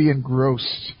for us to be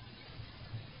engrossed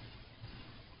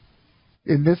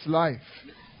in this life.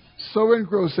 So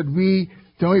engrossed that we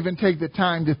don't even take the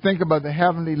time to think about the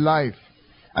heavenly life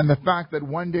and the fact that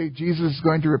one day Jesus is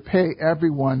going to repay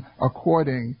everyone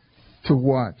according to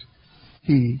what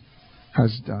he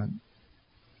has done.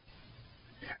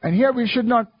 And here we should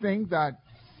not think that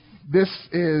this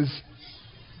is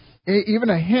even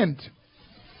a hint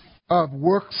of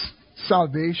works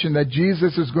salvation, that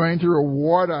Jesus is going to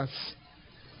reward us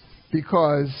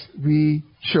because we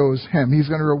chose him. He's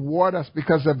going to reward us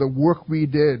because of the work we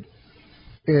did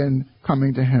in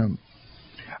coming to him.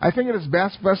 I think it is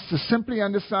best for us to simply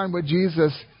understand what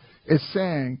Jesus is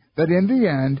saying, that in the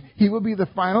end, he will be the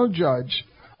final judge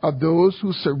of those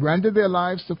who surrender their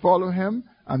lives to follow him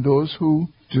and those who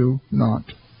do not.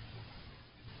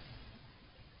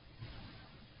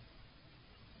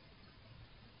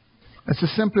 It's the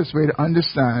simplest way to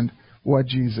understand what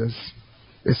Jesus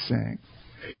is saying.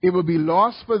 It will be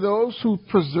lost for those who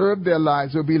preserve their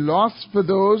lives. It will be lost for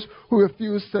those who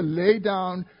refuse to lay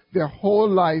down their whole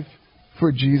life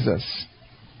for Jesus.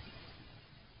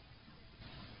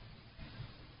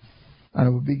 And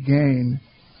it will be gain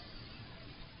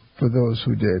for those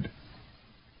who did.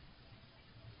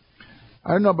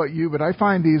 I don't know about you, but I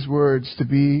find these words to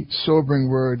be sobering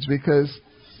words, because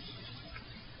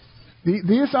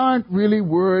these aren't really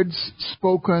words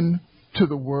spoken to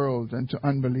the world and to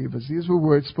unbelievers. These were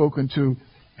words spoken to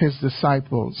his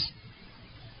disciples.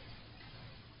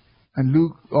 And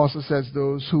Luke also says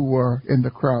those who were in the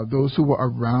crowd, those who were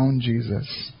around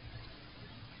Jesus.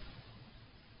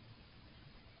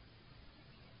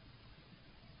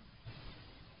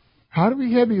 How do we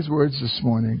hear these words this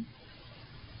morning?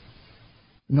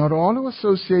 Not all who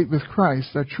associate with Christ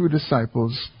are true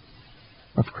disciples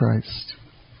of Christ.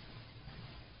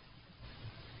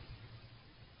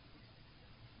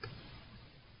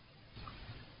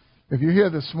 If you're here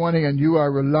this morning and you are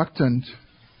reluctant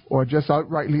or just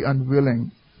outrightly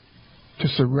unwilling to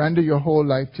surrender your whole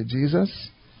life to Jesus,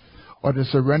 or to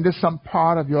surrender some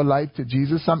part of your life to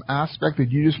Jesus, some aspect that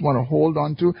you just want to hold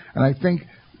on to, and I think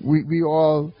we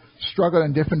all struggle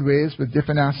in different ways with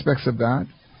different aspects of that.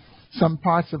 Some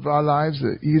parts of our lives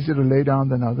are easier to lay down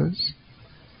than others.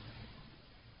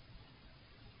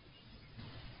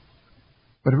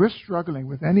 But if we're struggling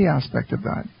with any aspect of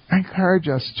that, I encourage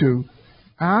us to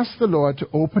ask the Lord to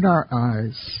open our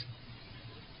eyes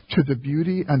to the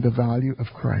beauty and the value of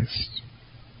Christ.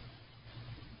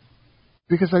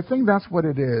 Because I think that's what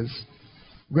it is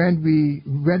when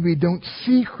we don't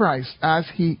see Christ as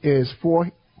He is,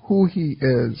 for who He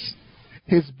is,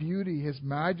 His beauty, His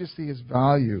majesty, His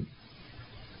value,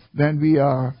 then we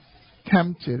are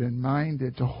tempted and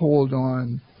minded to hold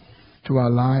on to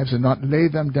our lives and not lay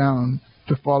them down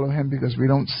to follow Him because we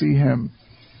don't see Him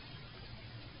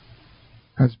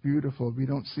as beautiful. We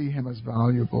don't see Him as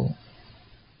valuable.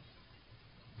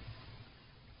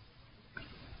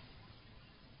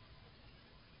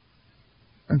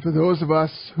 And for those of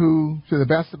us who, to the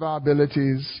best of our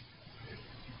abilities,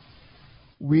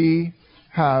 we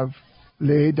have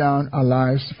laid down our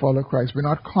lives to follow Christ, we're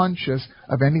not conscious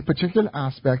of any particular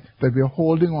aspect that we're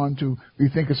holding on to, we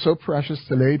think is so precious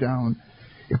to lay down.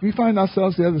 If we find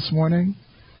ourselves there this morning,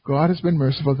 God has been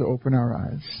merciful to open our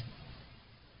eyes.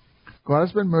 God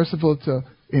has been merciful to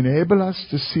enable us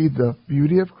to see the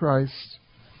beauty of Christ,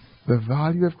 the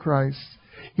value of Christ.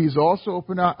 He's also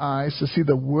opened our eyes to see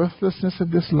the worthlessness of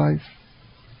this life,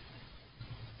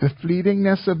 the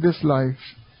fleetingness of this life,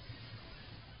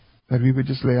 that we would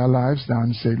just lay our lives down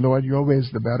and say, Lord, your way is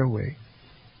the better way.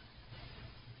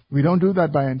 We don't do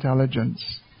that by intelligence.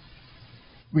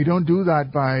 We don't do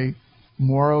that by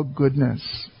moral goodness.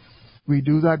 We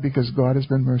do that because God has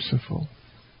been merciful.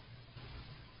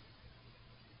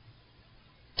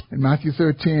 In Matthew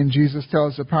 13, Jesus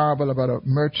tells a parable about a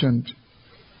merchant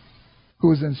who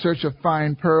was in search of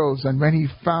fine pearls, and when he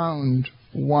found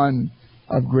one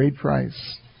of great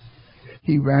price,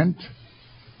 he went,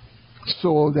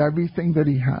 sold everything that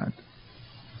he had,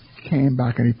 came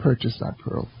back, and he purchased that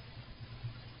pearl.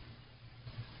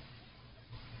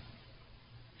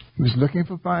 He was looking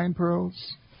for fine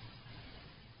pearls,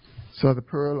 saw the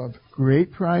pearl of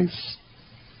great price,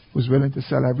 was willing to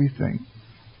sell everything,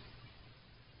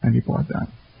 and he bought that.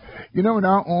 You know, in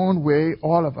our own way,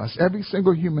 all of us, every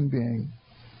single human being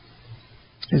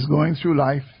is going through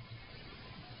life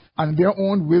and their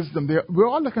own wisdom. We're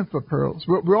all looking for pearls.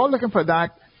 We're all looking for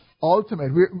that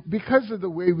ultimate. Because of the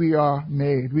way we are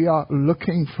made, we are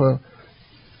looking for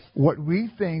what we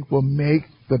think will make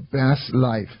the best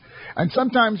life. And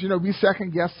sometimes, we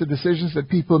second guess the decisions that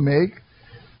people make,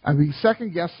 and we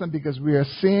second guess them because we are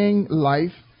seeing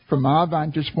life from our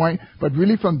vantage point, but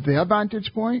really from their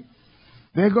vantage point,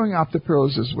 they're going after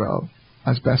pearls as well,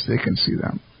 as best they can see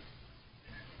them.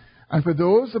 And for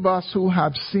those of us who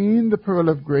have seen the pearl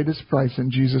of greatest price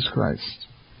in Jesus Christ,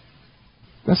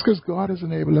 that's because God has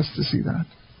enabled us to see that.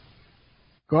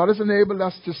 God has enabled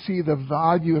us to see the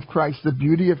value of Christ, the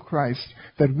beauty of Christ,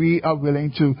 that we are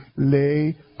willing to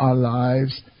lay our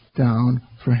lives down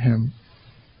for Him.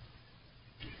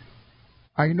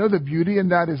 I know the beauty in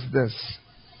that is this.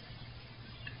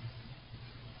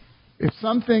 If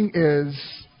something is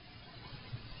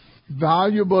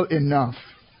valuable enough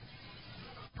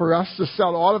for us to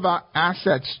sell all of our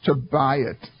assets to buy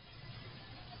it,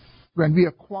 when we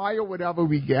acquire whatever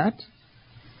we get,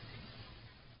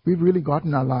 we've really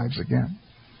gotten our lives again.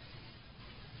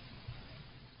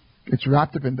 It's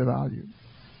wrapped up in the value.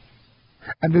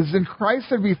 And it is in Christ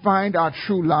that we find our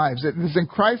true lives. It is in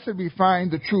Christ that we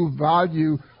find the true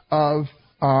value of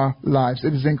our lives.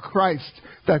 It is in Christ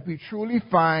that we truly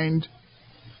find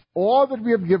all that we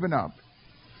have given up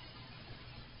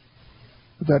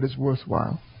that is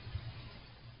worthwhile.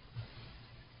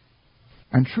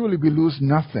 And truly we lose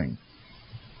nothing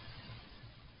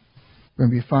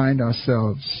when we find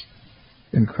ourselves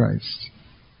in Christ.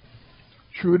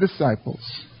 True disciples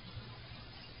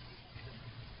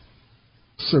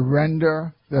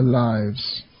surrender their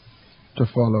lives to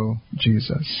follow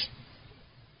Jesus.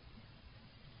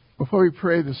 Before we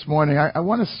pray this morning, I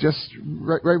want us just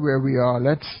right where we are,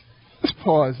 let's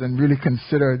pause and really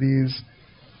consider these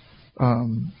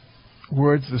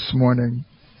words this morning.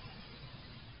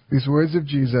 These words of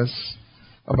Jesus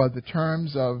about the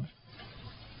terms of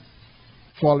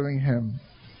following Him,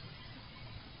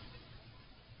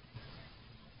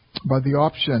 about the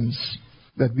options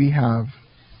that we have,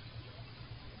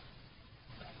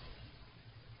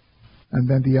 and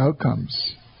then the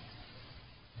outcomes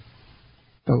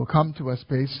that will come to us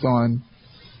based on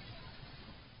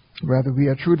whether we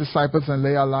are true disciples and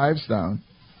lay our lives down,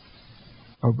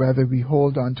 or whether we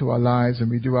hold on to our lives and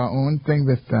we do our own thing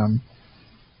with them,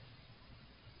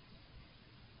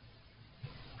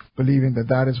 believing that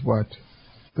that is what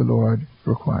the Lord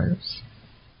requires.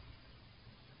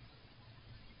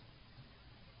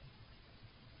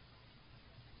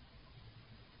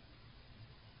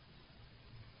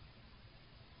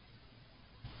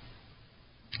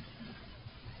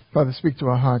 Father, speak to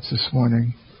our hearts this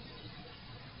morning.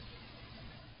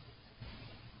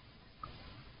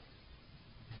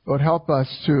 Lord, help us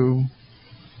to,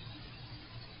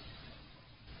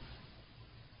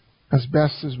 as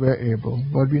best as we're able.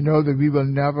 Lord, we know that we will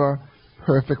never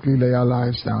perfectly lay our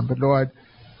lives down. But Lord,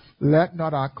 let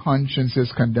not our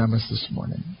consciences condemn us this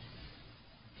morning.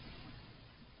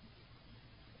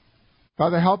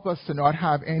 Father, help us to not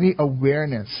have any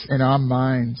awareness in our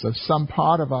minds of some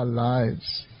part of our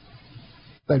lives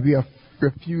that we are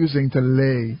refusing to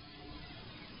lay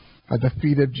at the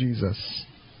feet of Jesus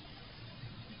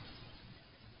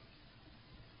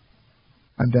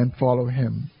and then follow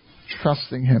Him,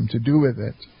 trusting Him to do with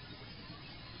it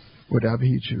whatever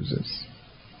He chooses.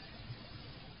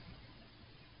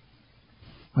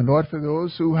 And Lord, for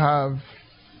those who have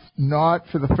not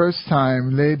for the first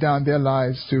time laid down their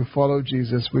lives to follow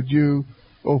Jesus, would you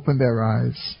open their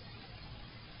eyes?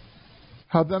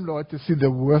 Help them, Lord, to see the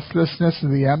worthlessness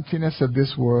and the emptiness of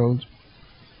this world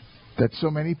that so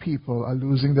many people are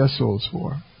losing their souls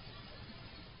for.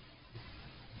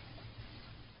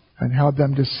 And help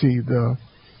them to see the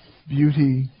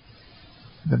beauty,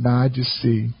 the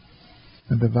majesty,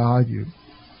 and the value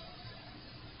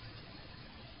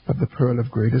of the pearl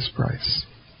of greatest price,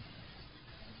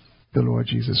 the Lord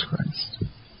Jesus Christ.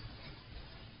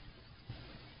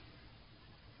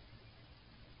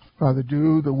 Father,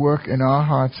 do the work in our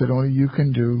hearts that only you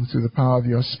can do through the power of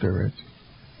your Spirit.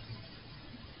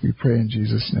 We pray in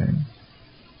Jesus' name.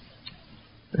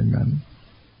 Amen.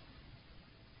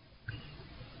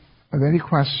 Are there any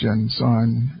questions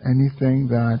on anything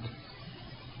that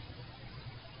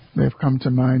may have come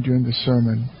to mind during the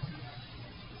sermon?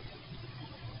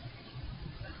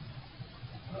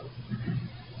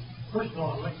 First of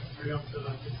all, I'd like to preempt that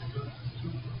I think you've done a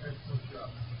super excellent job.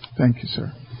 Thank you,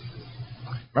 sir.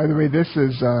 By the way, this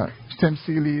is Tim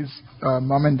Seeley's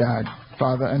mom and dad,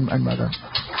 father and mother.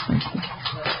 Thank you.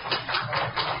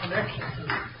 Connection to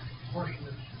the portion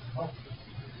that helps us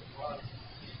to life.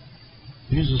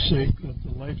 Jesus' sake, that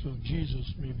the life of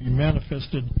Jesus may be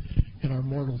manifested in our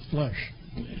mortal flesh.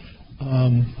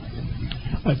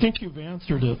 I think you've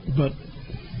answered it, but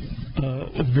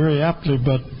very aptly.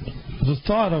 But the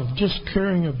thought of just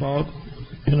caring about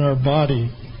in our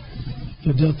body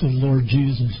the death of the Lord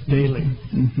Jesus daily.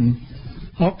 Mm-hmm.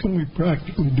 How can we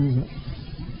practically do that?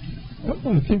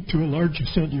 I think to a large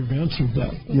extent you've answered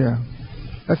that. Yeah,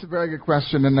 that's a very good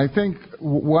question, and I think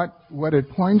what it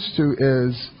points to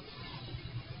is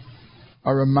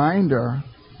a reminder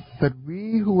that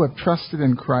we who have trusted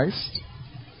in Christ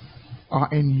are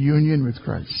in union with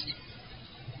Christ.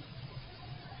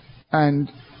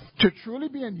 And to truly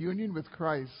be in union with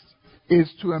Christ is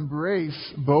to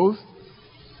embrace both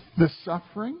the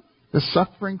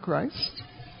suffering Christ,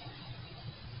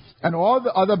 and all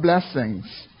the other blessings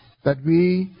that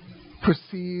we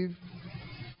perceive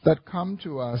that come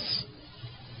to us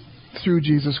through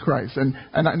Jesus Christ. And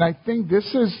I think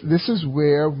this is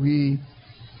where we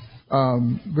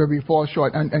fall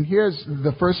short. And here's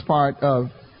the first part of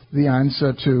the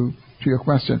answer to your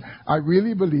question. I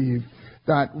really believe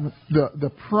that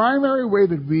the primary way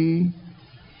that we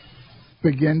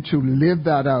begin to live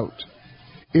that out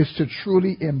is to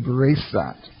truly embrace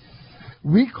that.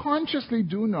 We consciously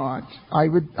do not, I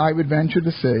would venture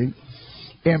to say,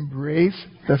 embrace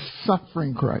the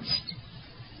suffering Christ.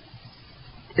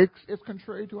 It's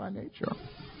contrary to our nature.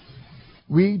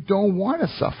 We don't want to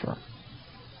suffer.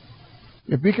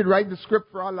 If we could write the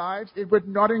script for our lives, it would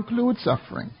not include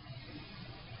suffering.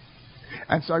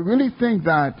 And so I really think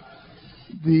that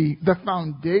the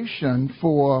foundation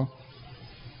for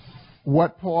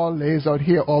what Paul lays out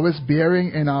here, always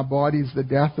bearing in our bodies the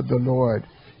death of the Lord,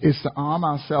 is to arm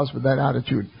ourselves with that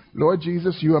attitude. Lord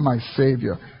Jesus, you are my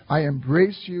Savior. I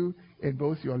embrace you in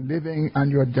both your living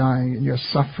and your dying and your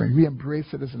suffering. We embrace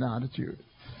it as an attitude.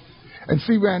 And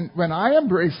see, when I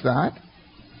embrace that,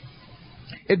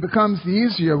 it becomes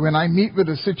easier when I meet with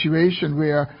a situation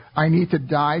where I need to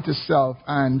die to self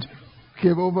and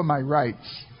give over my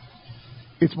rights.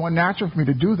 It's more natural for me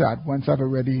to do that once I've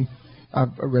already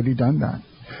done that.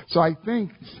 So I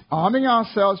think arming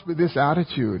ourselves with this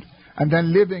attitude and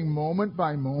then living moment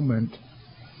by moment,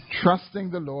 trusting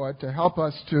the Lord to help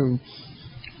us to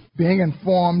being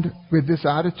informed with this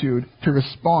attitude to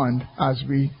respond as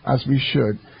we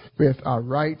should, with our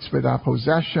rights, with our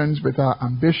possessions, with our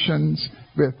ambitions,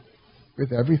 with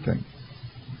everything.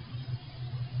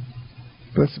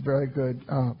 That's a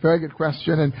very good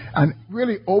question, and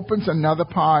really opens another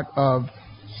part of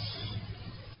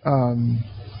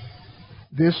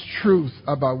this truth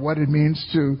about what it means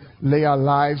to lay our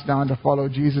lives down to follow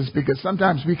Jesus. Because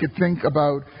sometimes we could think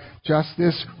about just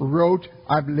this rote,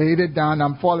 I've laid it down,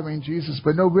 I'm following Jesus,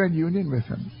 but no, we're in union with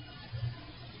Him.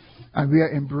 And we are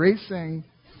embracing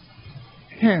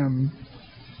Him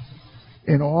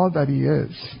in all that He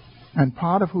is. And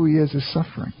part of who He is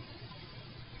suffering.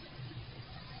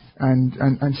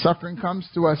 And suffering comes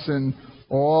to us in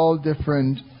all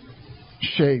different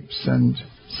shapes and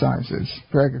sizes.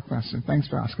 Very good question. Thanks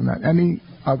for asking that. Any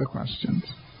other questions?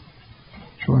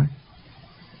 Troy?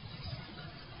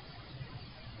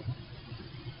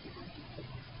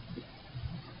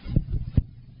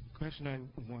 The question I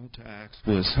wanted to ask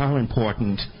was, how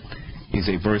important is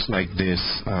a verse like this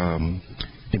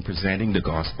in presenting the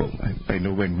gospel? I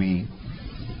know when we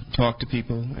talk to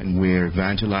people and we're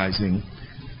evangelizing,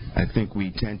 I think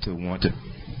we tend to want to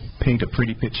paint a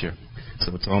pretty picture.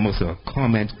 So it's almost a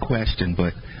comment question,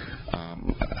 but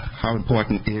how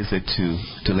important is it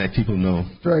to let people know?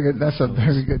 Very good. That's a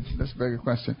very good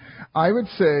question. I would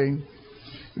say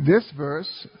this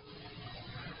verse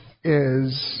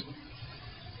is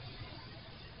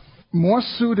more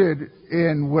suited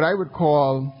in what I would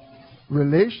call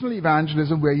relational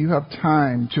evangelism, where you have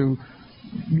time to,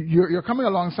 you're coming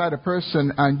alongside a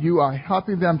person and you are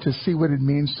helping them to see what it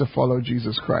means to follow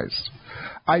Jesus Christ.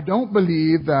 I don't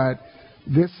believe that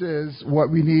this is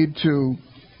what we need to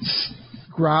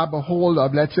grab a hold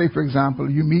of. Let's say, for example,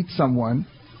 you meet someone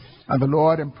and the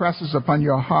Lord impresses upon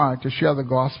your heart to share the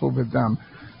gospel with them.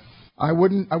 I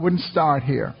wouldn't start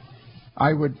here.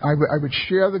 I would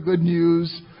share the good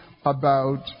news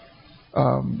about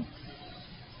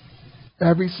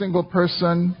every single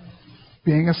person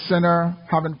being a sinner,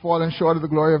 having fallen short of the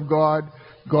glory of God,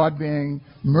 God being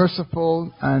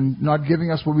merciful and not giving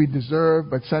us what we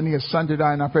deserve, but sending His Son to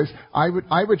die in our place. I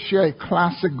would share a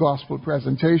classic gospel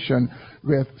presentation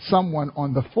with someone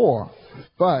on the fore.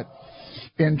 But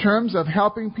in terms of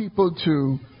helping people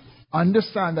to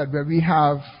understand that where we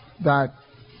have that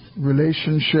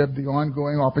relationship, the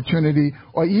ongoing opportunity,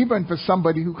 or even for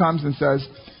somebody who comes and says,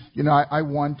 I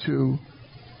want to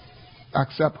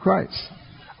accept Christ,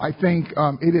 I think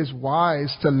it is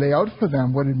wise to lay out for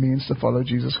them what it means to follow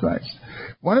Jesus Christ.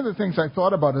 One of the things I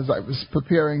thought about as I was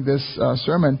preparing this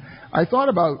sermon, I thought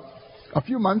about a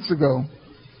few months ago,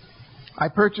 I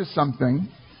purchased something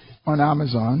on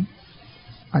Amazon.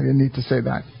 I didn't need to say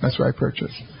that. That's where I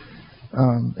purchased.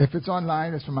 If it's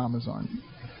online, it's from Amazon.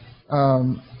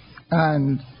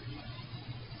 And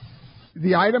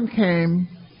the item came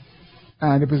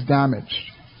and it was damaged.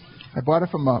 I bought it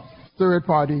from a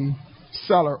third-party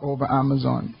seller over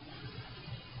Amazon.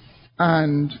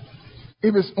 And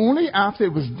it was only after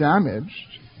it was damaged,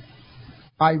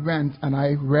 I went and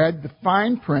I read the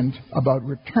fine print about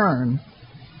return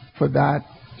for that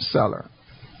seller.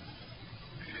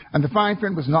 And the fine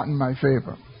print was not in my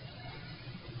favor.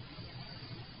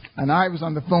 And I was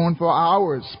on the phone for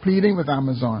hours pleading with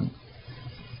Amazon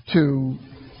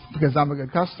because I'm a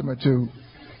good customer, to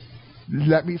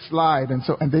let me slide.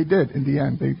 And they did in the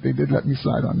end. They did let me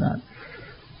slide on that.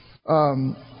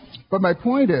 But my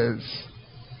point is,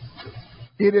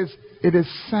 it is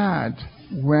sad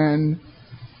when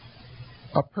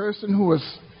a person who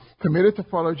is committed to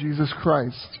follow Jesus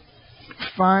Christ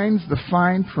finds the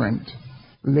fine print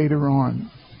later on,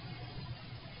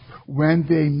 when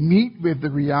they meet with the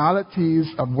realities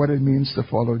of what it means to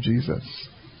follow Jesus.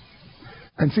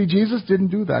 And see, Jesus didn't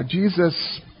do that.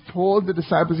 Jesus told the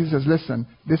disciples, He says, listen,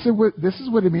 this is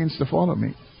what it means to follow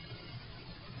me.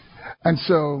 And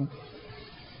so,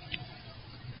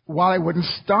 while I wouldn't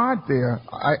start there,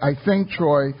 I think,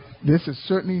 Troy, this is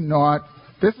certainly not,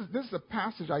 this is a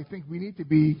passage I think we need to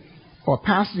be, or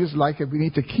passages like it, we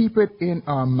need to keep it in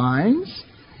our minds,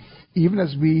 even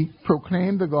as we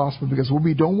proclaim the gospel, because what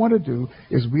we don't want to do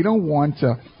is we don't want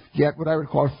to get what I would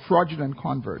call fraudulent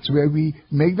converts, where we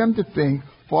make them to think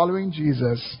following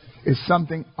Jesus is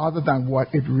something other than what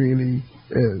it really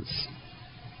is.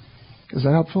 Is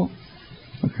that helpful?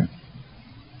 Okay.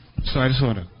 So I just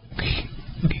want a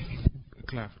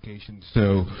clarification.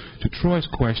 So to Troy's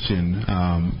question,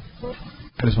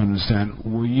 I just want to understand,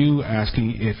 were you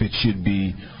asking if it should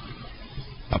be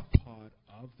a part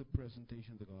of the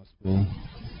presentation of the gospel?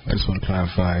 I just want to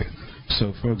clarify.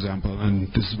 So, for example, and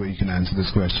this is where you can answer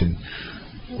this question.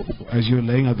 As you're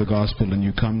laying out the gospel and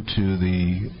you come to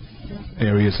the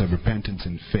areas of repentance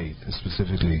and faith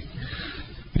specifically,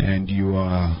 and you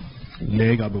are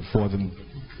laying out before them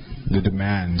the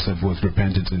demands of what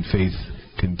repentance and faith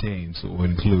contains or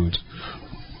includes,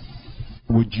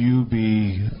 would you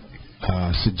be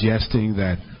suggesting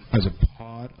that as a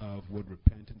part of what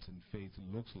repentance and faith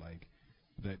looks like,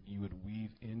 that you would weave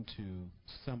into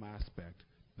some aspect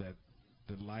that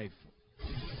the life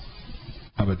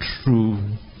of a true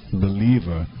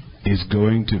believer is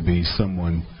going to be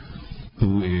someone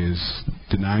who is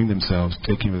denying themselves,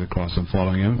 taking the cross and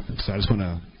following him? So I just want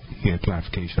to hear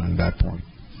clarification on that point.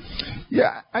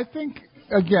 Yeah, I think,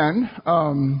 again,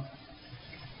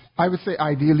 I would say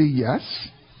ideally yes,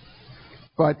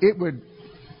 but it would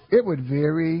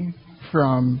vary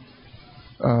from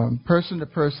person to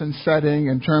person setting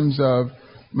in terms of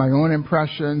my own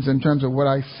impressions, in terms of what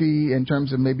I see, in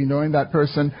terms of maybe knowing that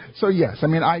person. So yes, I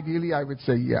mean, ideally I would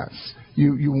say yes.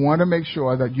 You want to make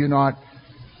sure that you're not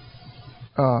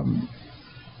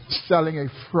selling a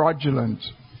fraudulent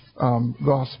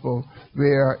gospel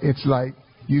where it's like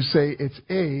you say it's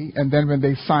A, and then when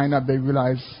they sign up, they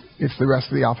realize it's the rest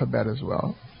of the alphabet as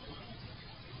well.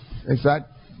 Is that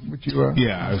what you were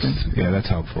asking? Yeah, that's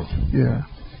helpful. Yeah.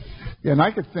 Yeah, and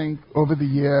I could think over the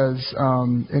years,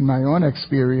 in my own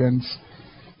experience,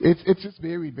 it's just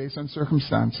varied based on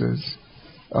circumstances,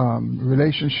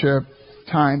 relationship,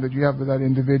 time that you have with that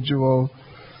individual.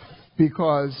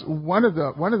 Because one of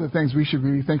the things we should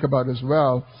really think about as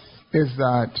well is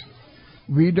that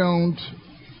we don't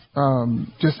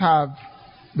just have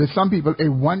with some people a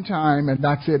one time and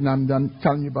that's it and I'm done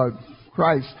telling you about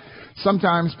Christ.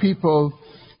 Sometimes people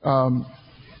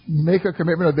make a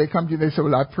commitment, or they come to you, they say,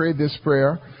 well, I prayed this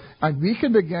prayer, and we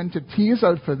can begin to tease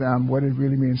out for them what it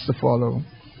really means to follow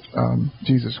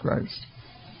Jesus Christ.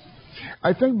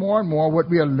 I think more and more what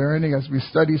we are learning as we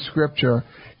study Scripture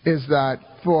is that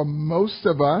for most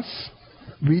of us,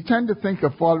 we tend to think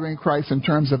of following Christ in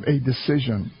terms of a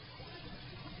decision,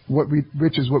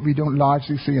 which is what we don't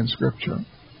largely see in Scripture.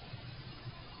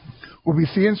 What we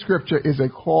see in Scripture is a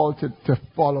call to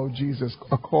follow Jesus,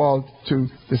 a call to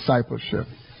discipleship.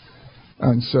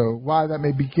 And so while that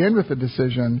may begin with a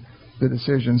decision, the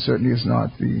decision certainly is not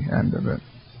the end of it.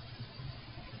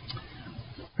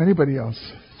 Anybody else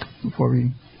before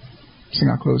we sing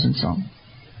our closing song?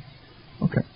 Okay.